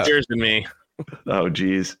get tears in me. Oh,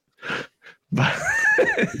 geez. I've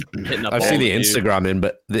seen the Instagram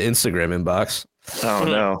inbox. Oh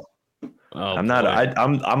no. Oh, I'm not.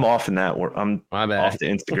 I'm off in that. I'm My bad. off the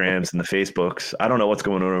Instagrams and the Facebooks. I don't know what's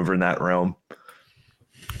going on over in that realm.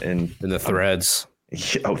 And In the threads.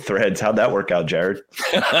 oh, threads. How'd that work out, Jared?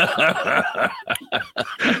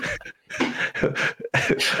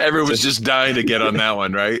 Everyone's just dying to get on that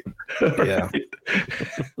one, right? Yeah.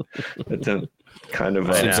 It's a kind of.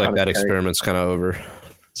 Seems like that experiment. experiment's kind of over.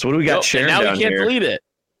 So what do we got? Nope, Sharon and now down we can't here? delete it.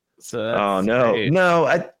 So that's Oh no, great.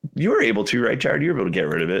 no! You were able to, right, Jared? You were able to get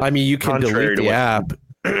rid of it. I mean, you can Contrary delete to the what- app.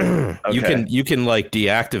 Okay. You can like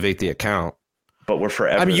deactivate the account. But we're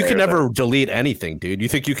forever. I mean, you can there, never delete anything, dude. You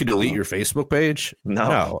think you can delete your Facebook page?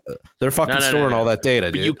 No. They're fucking No, storing no. all that data,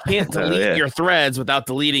 But dude. you can't delete yeah. your threads without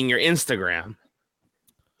deleting your Instagram.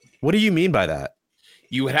 What do you mean by that?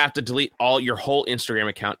 You would have to delete your whole Instagram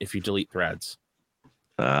account if you delete threads.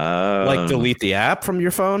 Like delete the app from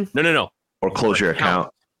your phone? No. or close your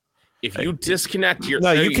account. If you disconnect your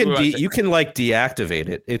No, you can you can like deactivate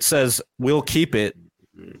it. It says we'll keep it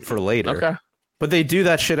for later. Okay. But they do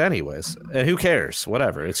that shit anyways. And who cares?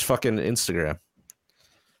 Whatever. It's fucking Instagram.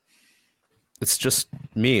 It's just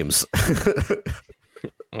memes.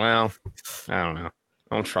 Well, I don't know.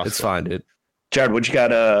 I don't trust It's it. fine, dude. Jared, what you got?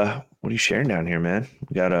 What are you sharing down here, man?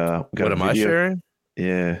 We got What a am I video. sharing?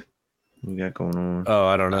 Yeah, what we got going on. Oh,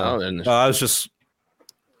 I don't know. Oh, then I was just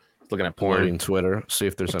looking at porn. reading Twitter, see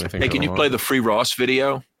if there's anything. Hey, can going you on. play the Free Ross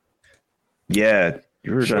video? Yeah,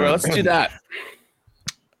 you were Sure, let's do that.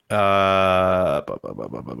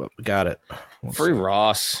 Got it. Free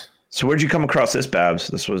Ross. So where'd you come across this, Babs?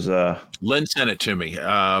 This was Lynn sent it to me.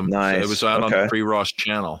 Nice. It was out on Okay. the Free Ross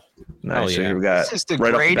channel. nice. So yeah. here we got This is the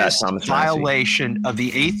right off the bat, greatest Thomas Massey. violation of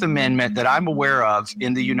the Eighth Amendment that I'm aware of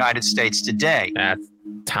in the United States today. That's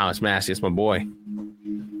Thomas Massey. That's my boy.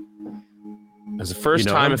 As the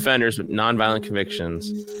first-time him? offenders with nonviolent convictions,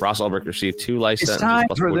 Ross Ulbricht received 2 life It's sentences time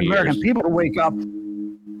plus for the 40 American years. people to wake up.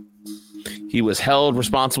 He was held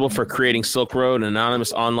responsible for creating Silk Road, an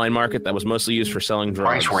anonymous online market that was mostly used for selling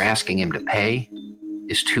drugs. price we're asking him to pay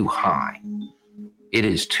is too high. It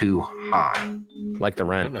is too high. Like the I don't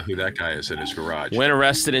rent. know who that guy is in his garage. When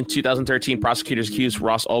arrested in 2013, prosecutors accused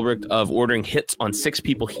Ross Ulbricht of ordering hits on 6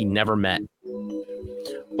 people he never met.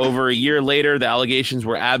 Over a year later, the allegations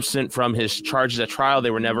were absent from his charges at trial. They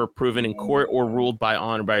were never proven in court or ruled by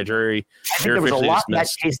a jury. I think there was a lot in that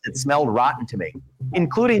case that smelled rotten to me,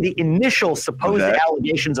 including the initial supposed Okay.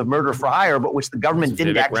 allegations of murder for hire, but which the government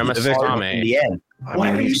didn't Vivek actually Ramaswamy. solve in the end.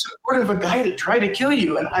 Why are you supportive of a guy that tried to kill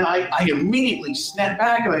you? And I immediately snapped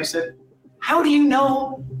back and I said, how do you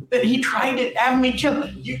know that he tried to have me killed?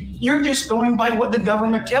 You're just going by what the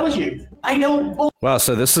government tells you. I know. Wow,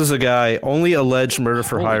 so this is a guy, only alleged murder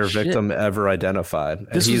for Holy hire shit. victim ever identified. And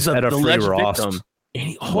This he's is at a free alleged Ross. victim.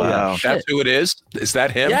 And holy Wow. shit. That's who it is? Is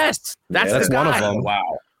that him? Yes, that's That's the one of guy. them.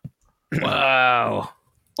 Wow. Wow.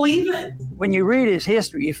 Believe it. When you read his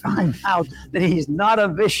history, you find out that he's not a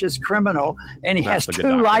vicious criminal and he That's has the 2 good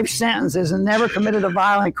doctor. life sentences and never committed a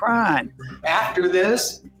violent crime. After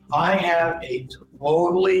this, I have a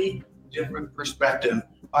totally different perspective.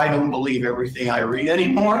 I don't believe everything I read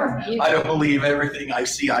anymore. I don't believe everything I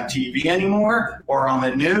see on TV anymore or on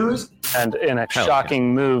the news. And in a Hell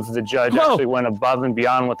shocking move, the judge Whoa. actually went above and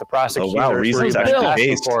beyond what the prosecutors were reasons even actually asking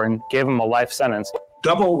based. for and gave him a life sentence.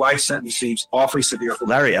 Double life sentence seems awfully severe.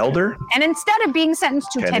 Larry Elder. And instead of being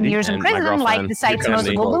sentenced to 10 Kennedy. years in And my prison, like girlfriend, the site's your most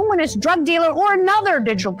Kennedy. voluminous drug dealer or another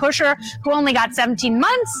digital pusher who only got 17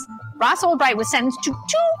 months, Ross Ulbricht was sentenced to 2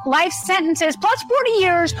 life sentences plus 40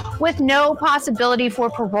 years with no possibility for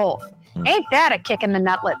parole. Ain't that a kick in the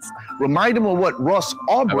nutlets? Remind him of what Ross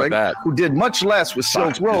How about Ulbricht, that? who did much less with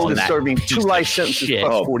Silk Road, is that serving piece 2 of life sentences shit.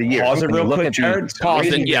 plus 40 years. Pause it When you real look quick, at the- Jared. Pause We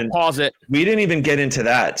it. didn't Yeah, even- pause it. We didn't even get into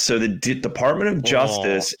that. So the Department of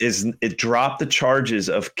Justice it dropped the charges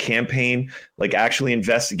of campaign, like actually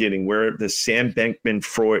investigating where the Sam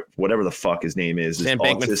Bankman-Freud, whatever the fuck his name is, Sam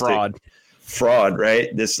this Bankman fraud,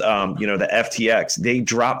 right? This, the FTX, they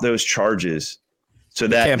dropped those charges so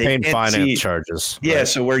that Campaign they can't finance see, charges. Yeah, right?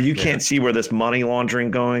 so where you can't see where this money laundering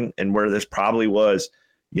going and where this probably was,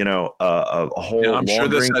 a whole I'm sure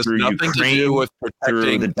this laundering has through nothing Ukraine, to do with through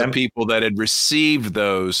protecting the people that had received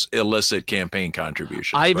those illicit campaign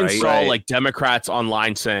contributions. I even right? saw like Democrats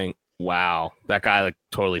online saying, "Wow, that guy like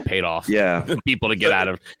totally paid off." Yeah, people to get out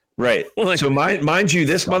of. Right. Like, so mind you,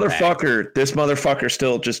 this scumbag. motherfucker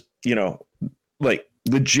still just like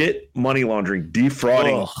legit money laundering,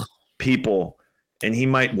 defrauding people, and he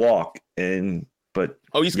might walk but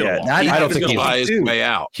he's gonna walk. I don't think he'll buy his way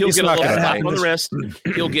out. He'll get a little gonna slap happen. on the wrist.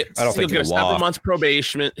 He'll get a 7 months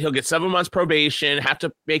probation. He'll get 7 months probation. Have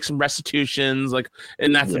to make some restitutions,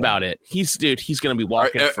 and that's about it. He's gonna be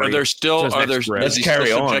walking. Are free there still? to his next Let's is he carry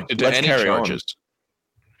still on. subjected to Let's any carry charges?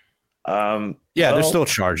 There's still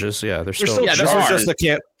charges. Yeah, there's still.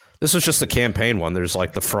 This was just the campaign one. There's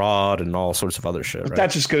like the fraud and all sorts of other shit. Right?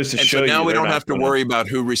 That just goes to And show so you. now we they're don't not have to gonna- worry about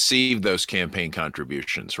who received those campaign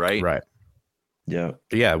contributions, right? Right. Yeah.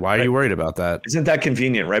 Yeah. Why are you worried about that? Isn't that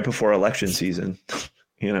convenient right before election season?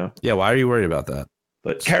 Yeah. Why are you worried about that?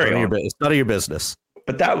 But It's carry on. It's none of your business.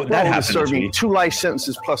 But that We're happens. serving 2 life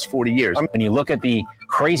sentences plus 40 years. When you look at the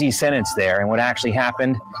crazy sentence there and what actually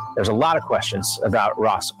happened, there's a lot of questions about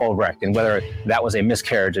Ross Ulbricht and whether that was a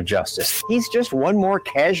miscarriage of justice. He's just one more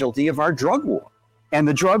casualty of our drug war. And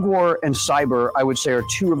the drug war and cyber, I would say, are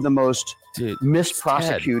two of the most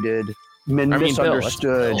misprosecuted,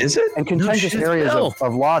 misunderstood, Is it? and contentious areas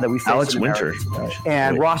of law that we face. Alex in Winter. America.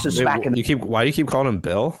 And Ross is back in the Why do you keep calling him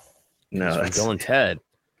Bill? No, that's Bill and Ted.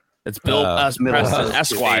 It's Bill Preston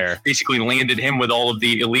Esquire. They basically landed him with all of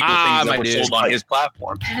the illegal things that were sold on his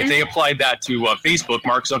platform. If they applied that to Facebook,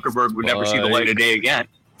 Mark Zuckerberg would never see the light of day again.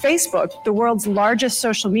 Facebook, the world's largest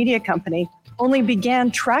social media company, only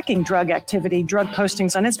began tracking drug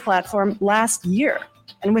postings on its platform last year.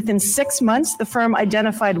 And within 6 months, the firm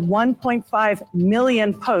identified 1.5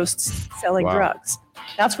 million posts selling drugs.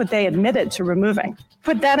 That's what they admitted to removing.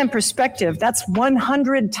 Put that in perspective, that's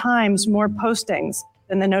 100 times more postings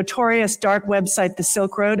than the notorious dark website The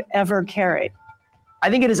Silk Road ever carried. I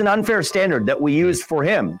think it is an unfair standard that we use for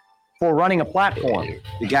him for running a platform.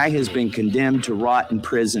 The guy has been condemned to rot in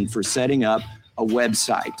prison for setting up a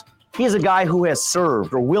website. He's a guy who has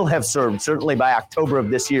served, or will have served, certainly by October of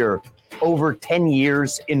this year, over 10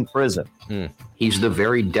 years in prison. He's the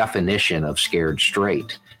very definition of scared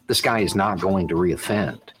straight. This guy is not going to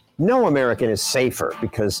reoffend. No American is safer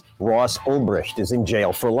because Ross Ulbricht is in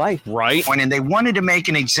jail for life. Right. And they wanted to make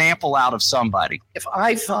an example out of somebody. If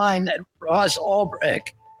I find that Ross Ulbricht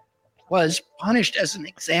was punished as an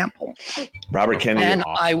example, Robert Kennedy, then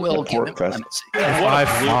I will give him Fest. clemency. If I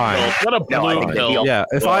find, What a blue pill. yeah.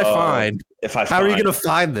 If I find, how are you gonna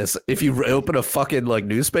find this? If you open a fucking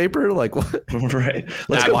newspaper, like what? Right.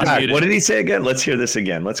 Let's go back. What did he say again? Let's hear this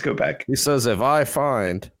again. Let's go back. He says, if I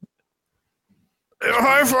find.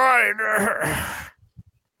 I fucking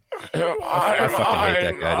hate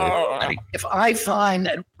that guy, dude. If I find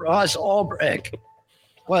that Ross Ulbricht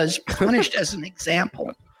was punished as an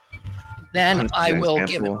example, then I will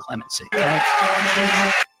give him clemency.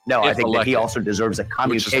 No, I think that he also deserves a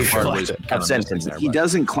commutation of sentence. He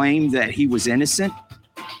doesn't claim that he was innocent.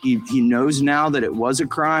 He knows now that it was a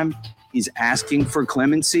crime. He's asking for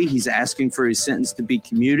clemency. He's asking for his sentence to be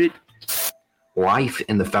commuted. Life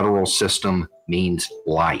in the federal system means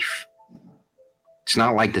life. It's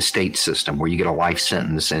not like the state system where you get a life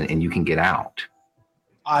sentence and you can get out.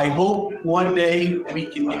 I hope one day we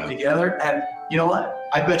can get together, and you know what?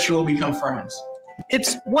 I bet you we'll become friends.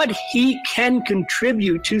 It's what he can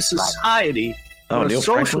contribute to society on a Neil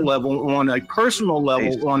social Franklin? level, on a personal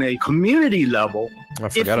level, on a community level. I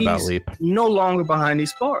forgot if about he's Leap. no longer behind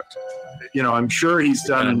these bars. I'm sure he's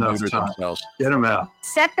done enough time. Get him out.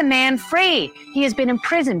 Set the man free. He has been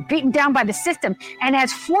imprisoned, beaten down by the system, and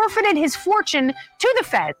has forfeited his fortune to the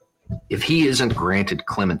Fed. If he isn't granted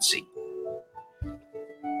clemency,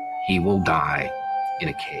 he will die in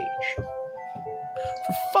a cage.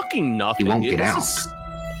 For fucking nothing. He won't dude. get This out.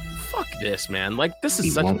 Fuck this, man. Like, this is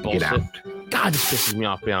He such won't bullshit. get out. God, this pisses me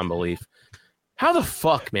off beyond belief. How the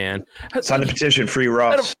fuck, man? Sign the petition,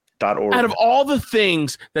 freeross.org. Out of all the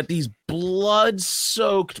things that these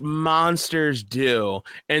blood-soaked monsters do,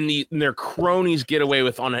 and their cronies get away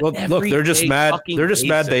with on an Look, they're just everyday mad. fucking They're just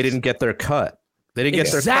mad they basis. didn't get their cut. They didn't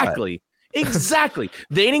get their cut. Exactly.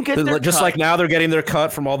 They didn't get their Just cut. like now they're getting their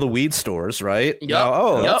cut from all the weed stores, right?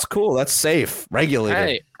 Now, that's cool. That's safe. Regulated.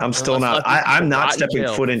 Hey, I'm still not. I'm not stepping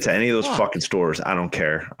foot into any of those fucking stores. I don't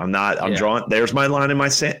care. I'm not. I'm drawing. There's my line in the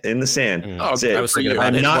sand. That's it. I was thinking about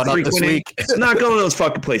I'm it. not One up this frequenting. week. It's not going to those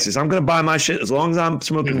fucking places. I'm going to buy my shit as long as I'm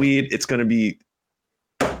smoking weed. It's going to be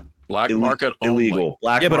black market illegal.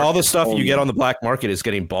 Yeah, but all the stuff only. you get on the black market is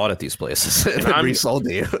getting bought at these places and I'm- resold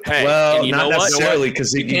to you. Hey, Well, and you not know what? necessarily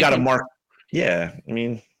because you got to mark. Yeah, I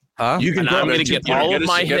mean, you can. I'm going to get all of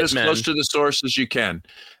my get as close to the source as you can,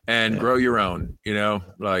 and grow your own. You know,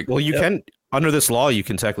 like you can under this law, you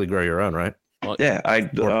can technically grow your own, right? Well, yeah,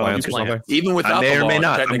 even without I may the or may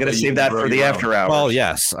law, not. I'm going to save that for the after hours. Well,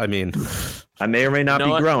 yes, I mean, I may or may not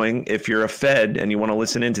be growing. If you're a Fed and you want to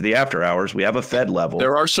listen into the after hours, we have a Fed level.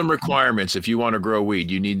 There are some requirements if you want to grow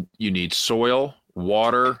weed. You need soil,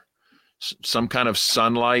 water, some kind of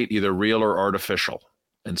sunlight, either real or artificial,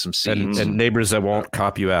 and some seeds. And neighbors that won't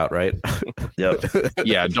cop you out, right? Yep.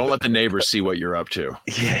 Yeah, don't let the neighbors see what you're up to.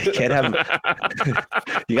 Yeah, you can't have.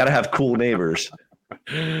 You got to have cool neighbors.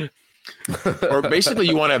 Or basically,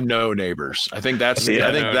 you want to have no neighbors. I think that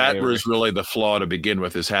was really the flaw to begin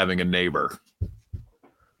with, is having a neighbor.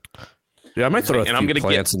 Yeah, I might throw a few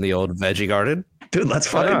plants in the old veggie garden. Dude, let's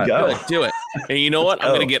fucking go. Do it. And you know what? I'm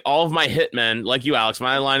going to get all of my hitmen, like you, Alex,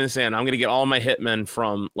 my line in the sand. I'm going to get all my hitmen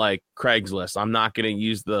from like Craigslist. I'm not going to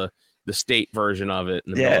use the state version of it.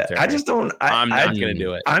 In the military. I just don't. I'm not going to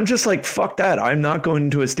do it. I'm just like, fuck that. I'm not going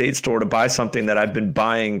into a state store to buy something that I've been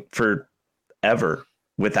buying forever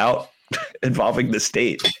without involving the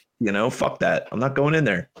state. You know, fuck that. I'm not going in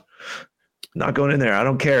there. Not going in there. I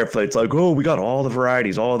don't care if it's like, oh, we got all the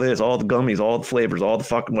varieties, all this, all the gummies, all the flavors, all the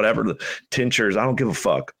fucking whatever, the tinctures. I don't give a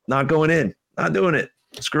fuck. Not going in. Not doing it.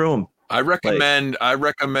 Screw them. I recommend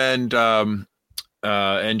NJ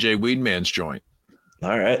Weedman's joint.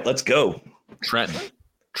 All right, let's go.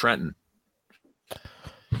 Trenton.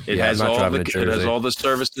 It has all the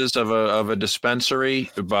services of a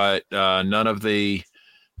dispensary, but none of the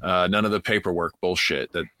paperwork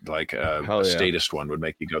bullshit that like a statist one would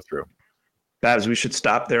make you go through. Babs, we should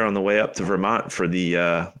stop there on the way up to Vermont for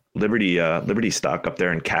the Liberty stock up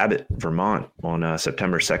there in Cabot, Vermont on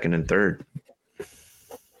September 2nd and 3rd.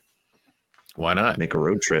 Why not? Make a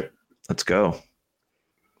road trip. Let's go.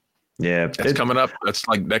 Yeah. That's coming up. That's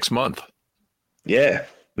like next month. Yeah.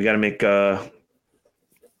 We got to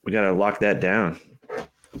we got to lock that down.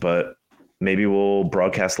 But maybe we'll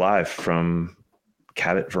broadcast live from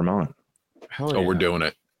Cabot, Vermont. We're doing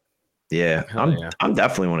it. Yeah. I'm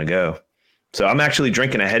definitely want to go. So I'm actually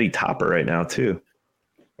drinking a heady topper right now too.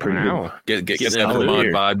 Pretty good. Get that Vermont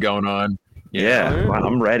vibe going on. Yeah.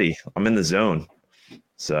 I'm ready. I'm in the zone.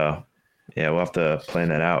 So yeah, we'll have to plan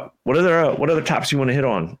that out. What other topics you want to hit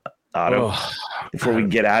on, Otto, before we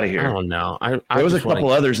get out of here? I don't know. There was a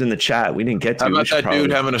couple others in the chat we didn't get to. How about that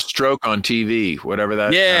dude having a stroke on TV? Whatever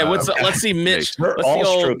that. Yeah. Let's see, Mitch. They're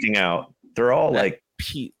all stroking out. They're all like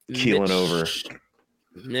keeling over.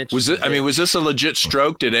 Was this a legit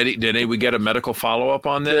stroke? Did we get a medical follow up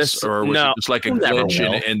on this, or was it just like a glitch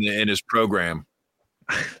in his program?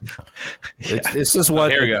 This is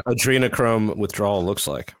what adrenochrome withdrawal looks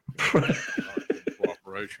like.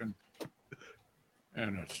 Cooperation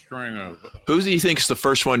and a string of. Who do you think is the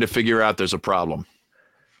first one to figure out there's a problem?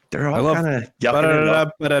 They're all kind of yucking it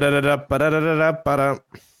up.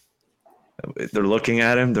 They're looking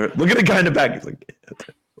at him. They're looking at the guy in the back. He's like,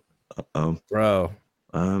 bro.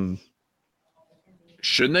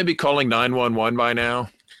 Shouldn't they be calling 911 by now?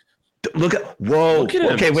 Look at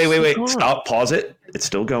okay, wait. Stop. Pause it. It's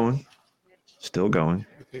still going.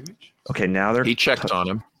 Okay, now he checked on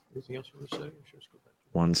him. Anything else you want to say?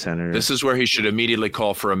 One senator. This is where he should immediately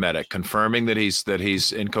call for a medic, confirming that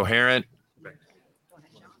he's incoherent.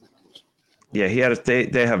 Yeah,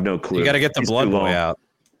 they have no clue. You got to get the blood boy out.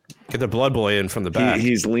 Get the blood boy in from the back.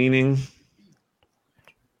 He's leaning.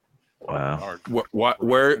 Wow.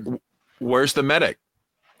 Where's the medic?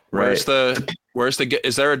 Where's the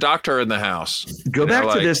is there a doctor in the house? Go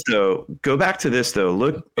back to this though.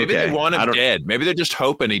 Look, maybe they want him dead. Maybe they're just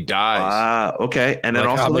hoping he dies. Okay. And then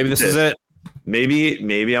also maybe this is it.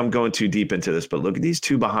 Maybe I'm going too deep into this, but look at these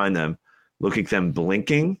two behind them. Look at them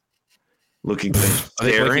blinking. Looking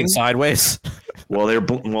staring sideways. Well, they're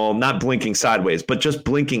not blinking sideways, but just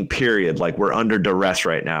blinking. Period. Like we're under duress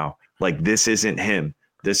right now. Like this isn't him.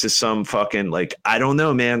 This is some fucking I don't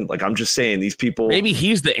know, man. Like I'm just saying, these people. Maybe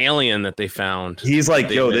he's the alien that they found. He's like,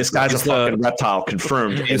 this guy's a fucking reptile,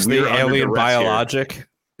 confirmed. Is the alien biologic?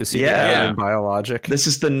 Is he the alien biologic? This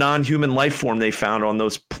is the non-human life form they found on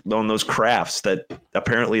those crafts. That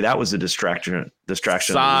apparently that was a distraction.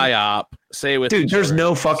 Psyop. Say with dude. There's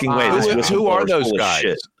no fucking way. Who are those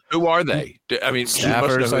guys? Who are they? I mean, you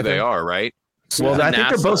must know who they are, right? Well, I think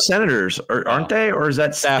they're both senators, aren't they? Or is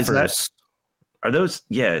that staffers? Are those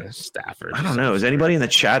staffers? I don't know. Is anybody in the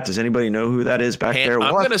chat? Does anybody know who that is back there?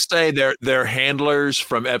 I'm going to say they're handlers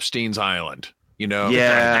from Epstein's Island. You know?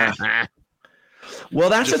 Yeah. Well,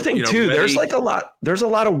 that's the thing too. There's like there's a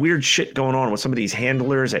lot of weird shit going on with some of these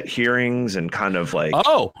handlers at hearings and kind of like.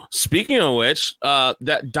 Oh, speaking of which, that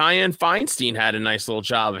Dianne Feinstein had a nice little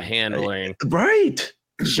job of handling. Right.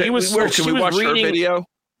 She was. Should we watch her video?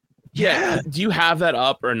 Yeah. Do you have that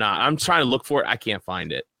up or not? I'm trying to look for it. I can't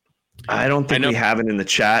find it. I don't think we have it in the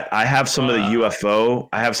chat. I have some of the UFO.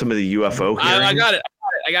 I have some of the UFO hearings. I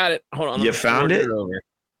got it. Hold on. You found it?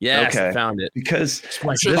 Yes, okay. I found it. Because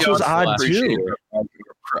this was odd too.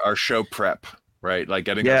 Our show prep, right? Like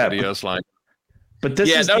getting our videos like. But this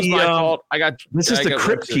is that was my fault. This is the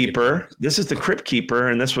Crypt Keeper. This is the Crypt Keeper,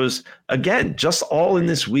 and this was again just all in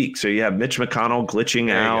this week. So you have Mitch McConnell glitching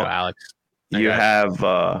out. You go, Alex. You have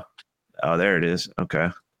there it is. Okay.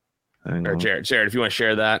 Or Jared, if you want to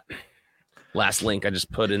share that last link I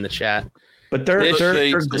just put in the chat. But they're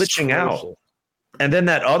glitching out. And then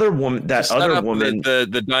that other woman,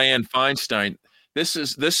 the Dianne Feinstein. This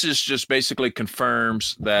is just basically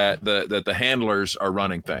confirms that the handlers are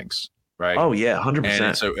running things, right? Oh yeah, 100%.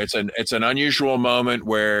 And so it's an unusual moment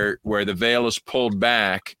where the veil is pulled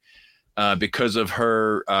back because of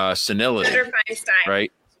her senility, Senator Feinstein.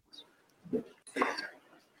 right?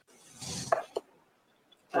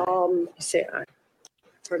 Say aye.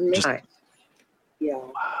 Pardon me. Aye. Yeah.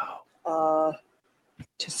 Wow.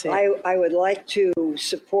 I would like to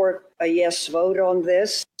support a yes vote on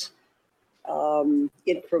this.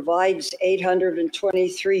 It provides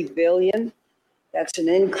 $823 billion. That's an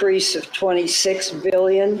increase of $26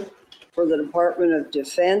 billion for the Department of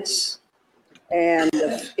Defense. And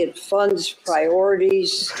it funds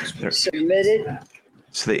priorities submitted.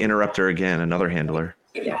 So they interrupt her again, another handler.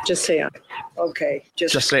 Yeah, just say aye. Okay.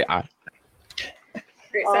 Just say aye.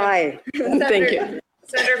 Aye. Thank you.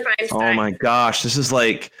 Senator Feinstein. Oh my gosh, this is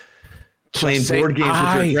like playing board games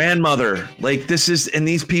with your grandmother. Like this is, and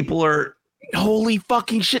these people are holy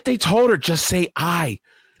fucking shit. They told her just say aye.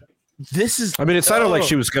 This is. I mean, it sounded like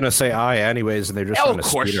she was gonna say aye anyways, and they're just gonna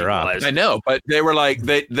speed her up. I know, but they were like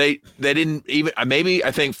they didn't even. Maybe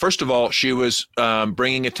I think first of all she was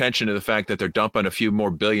bringing attention to the fact that they're dumping a few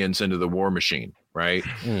more billions into the war machine. Right.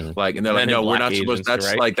 Like, and they're like, no, we're not supposed,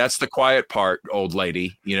 that's right? That's the quiet part, old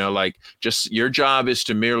lady, like just your job is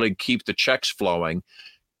to merely keep the checks flowing,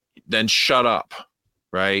 then shut up.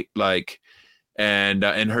 Right. Like, and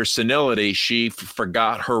in her senility, she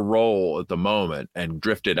forgot her role at the moment and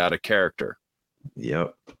drifted out of character.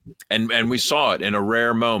 Yep. And we saw it in a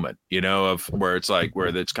rare moment, of where it's like where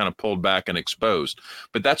it's kind of pulled back and exposed.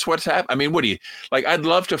 But that's what's happened. I mean, what do you like? I'd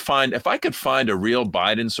love to find, if I could find a real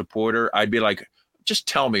Biden supporter, I'd be like, just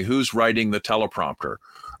tell me who's writing the teleprompter.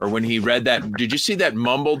 Or when he read that, did you see that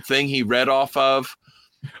mumbled thing he read off of?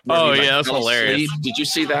 Oh, yeah, that's hilarious. Did you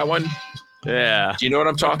see that one? Yeah. Do you know what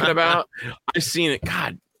I'm talking about? I've seen it.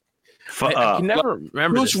 God. I can never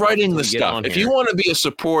remember who's writing the stuff. If you want to be a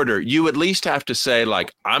supporter, you at least have to say,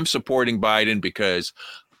 like, I'm supporting Biden because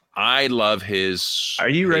I love his. Are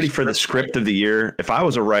you ready for the script of the year? If I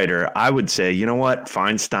was a writer, I would say, you know what?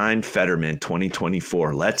 Feinstein, Fetterman,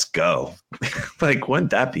 2024. Let's go. Like,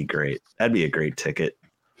 wouldn't that be great? That'd be a great ticket.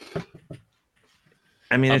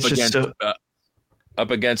 I mean, it's just so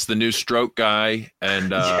up against the new stroke guy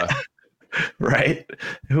and right.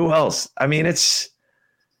 Who else? I mean,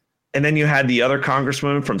 and then you had the other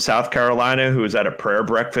congresswoman from South Carolina who was at a prayer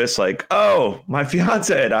breakfast, like, oh, my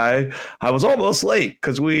fiance and I was almost late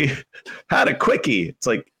because we had a quickie. It's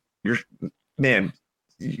like, you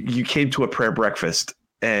came to a prayer breakfast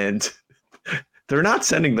and they're not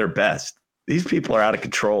sending their best. These people are out of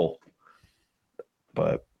control.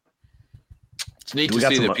 But it's neat to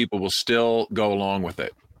see that people will still go along with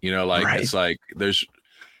it. Right. It's like there's.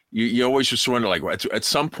 You always just wonder, like, at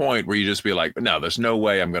some point where you just be like, no, there's no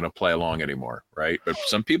way I'm going to play along anymore, right? But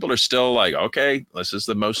some people are still like, okay, this is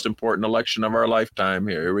the most important election of our lifetime.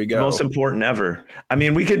 Here we go. Most important ever. I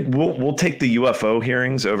mean, we'll take the UFO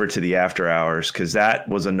hearings over to the after hours because that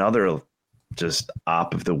was another just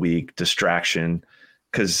op of the week distraction.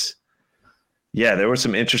 Because, yeah, there were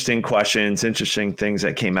some interesting questions, interesting things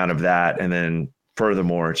that came out of that. And then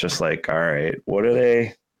furthermore, it's just like, all right,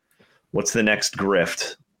 what's the next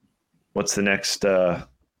grift? What's the next?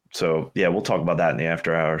 So, yeah, we'll talk about that in the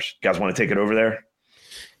after hours. You guys want to take it over there?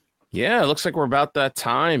 Yeah, it looks like we're about that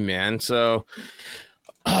time, man. So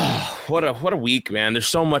what a week, man. There's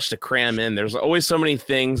so much to cram in. There's always so many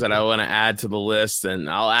things that I want to add to the list, and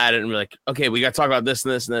I'll add it and be like, okay, we got to talk about this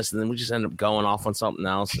and this and this, and then we just end up going off on something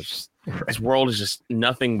else. It's just, this world is just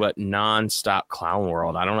nothing but nonstop clown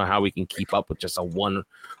world. I don't know how we can keep up with just a one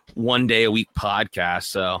day a week podcast.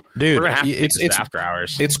 So dude, we're gonna have to it's after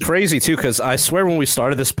hours. It's crazy too, because I swear when we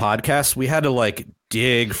started this podcast, we had to like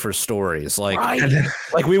dig for stories. Like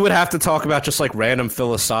we would have to talk about just like random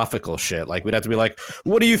philosophical shit. Like we'd have to be like,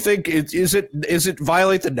 what do you think? Is it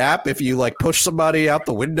violate the nap if you like push somebody out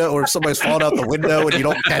the window, or if somebody's falling out the window and you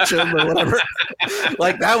don't catch them or whatever?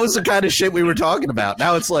 Like that was the kind of shit we were talking about.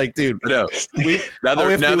 Now it's like, dude, no. Now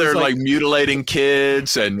they're like mutilating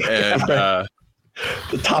kids and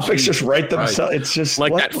the topics just write themselves. It's just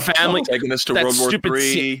like that family taking us to World War III.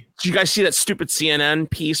 Did you guys see that stupid CNN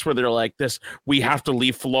piece where they're like, "This, we have to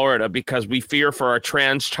leave Florida because we fear for our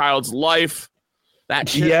trans child's life." That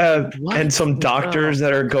shit. Yeah, and some doctors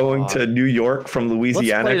that are going to New York from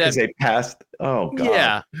Louisiana because they passed. Oh god.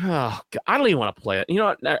 Yeah. Oh god. I don't even want to play it. You know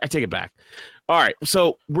what? I take it back. All right,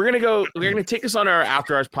 so we're gonna take this on our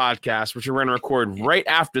After Hours podcast, which we're gonna record right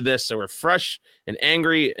after this, so we're fresh and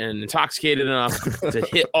angry and intoxicated enough to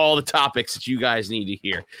hit all the topics that you guys need to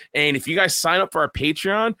hear. And if you guys sign up for our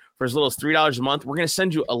Patreon for as little as $3 a month, we're gonna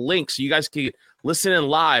send you a link so you guys can listen in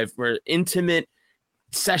live for an intimate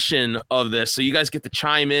session of this, so you guys get to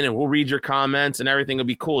chime in and we'll read your comments and everything will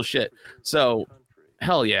be cool shit. So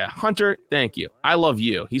hell yeah, Hunter, thank you. I love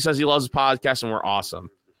you. He says he loves his podcast and we're awesome.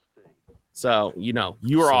 So, you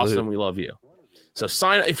are awesome. We love you. So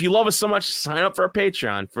if you love us so much, sign up for our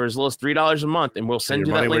Patreon for as little as $3 a month, and we'll send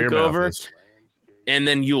you that link over. And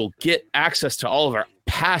then you'll get access to all of our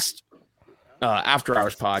past After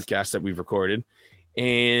Hours podcasts that we've recorded.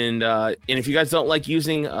 And if you guys don't like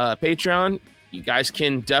using Patreon, you guys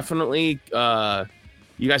can definitely go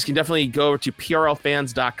over to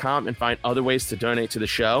PRLfans.com and find other ways to donate to the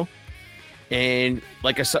show. And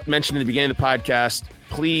like I mentioned in the beginning of the podcast,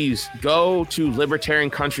 please go to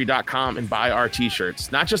libertariancountry.com and buy our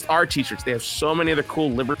t-shirts. Not just our t-shirts. They have so many other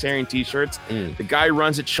cool libertarian t-shirts. The guy who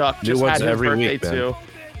runs it, Chuck, just had his birthday too.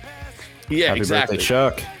 Yeah, Happy exactly. Birthday,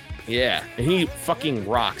 Chuck. Yeah, and he fucking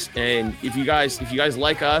rocks. And if you guys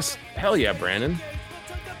like us, hell yeah, Brandon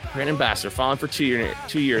Bassler, following for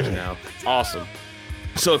 2 years now. Awesome.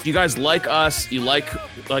 So if you guys like us, you like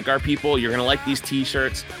our people, you're gonna like these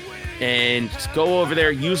t-shirts. And just go over there,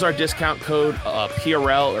 use our discount code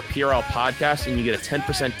PRL or PRL podcast, and you get a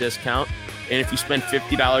 10% discount. And if you spend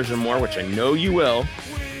 $50 or more, which I know you will,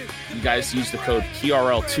 you guys use the code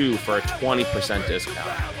PRL2 for a 20%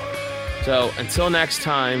 discount. So until next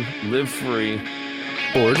time, live free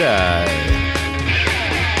or die.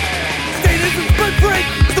 Statism but break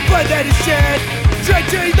the blood that is shed,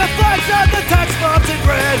 drenching the flags on the tax bombs and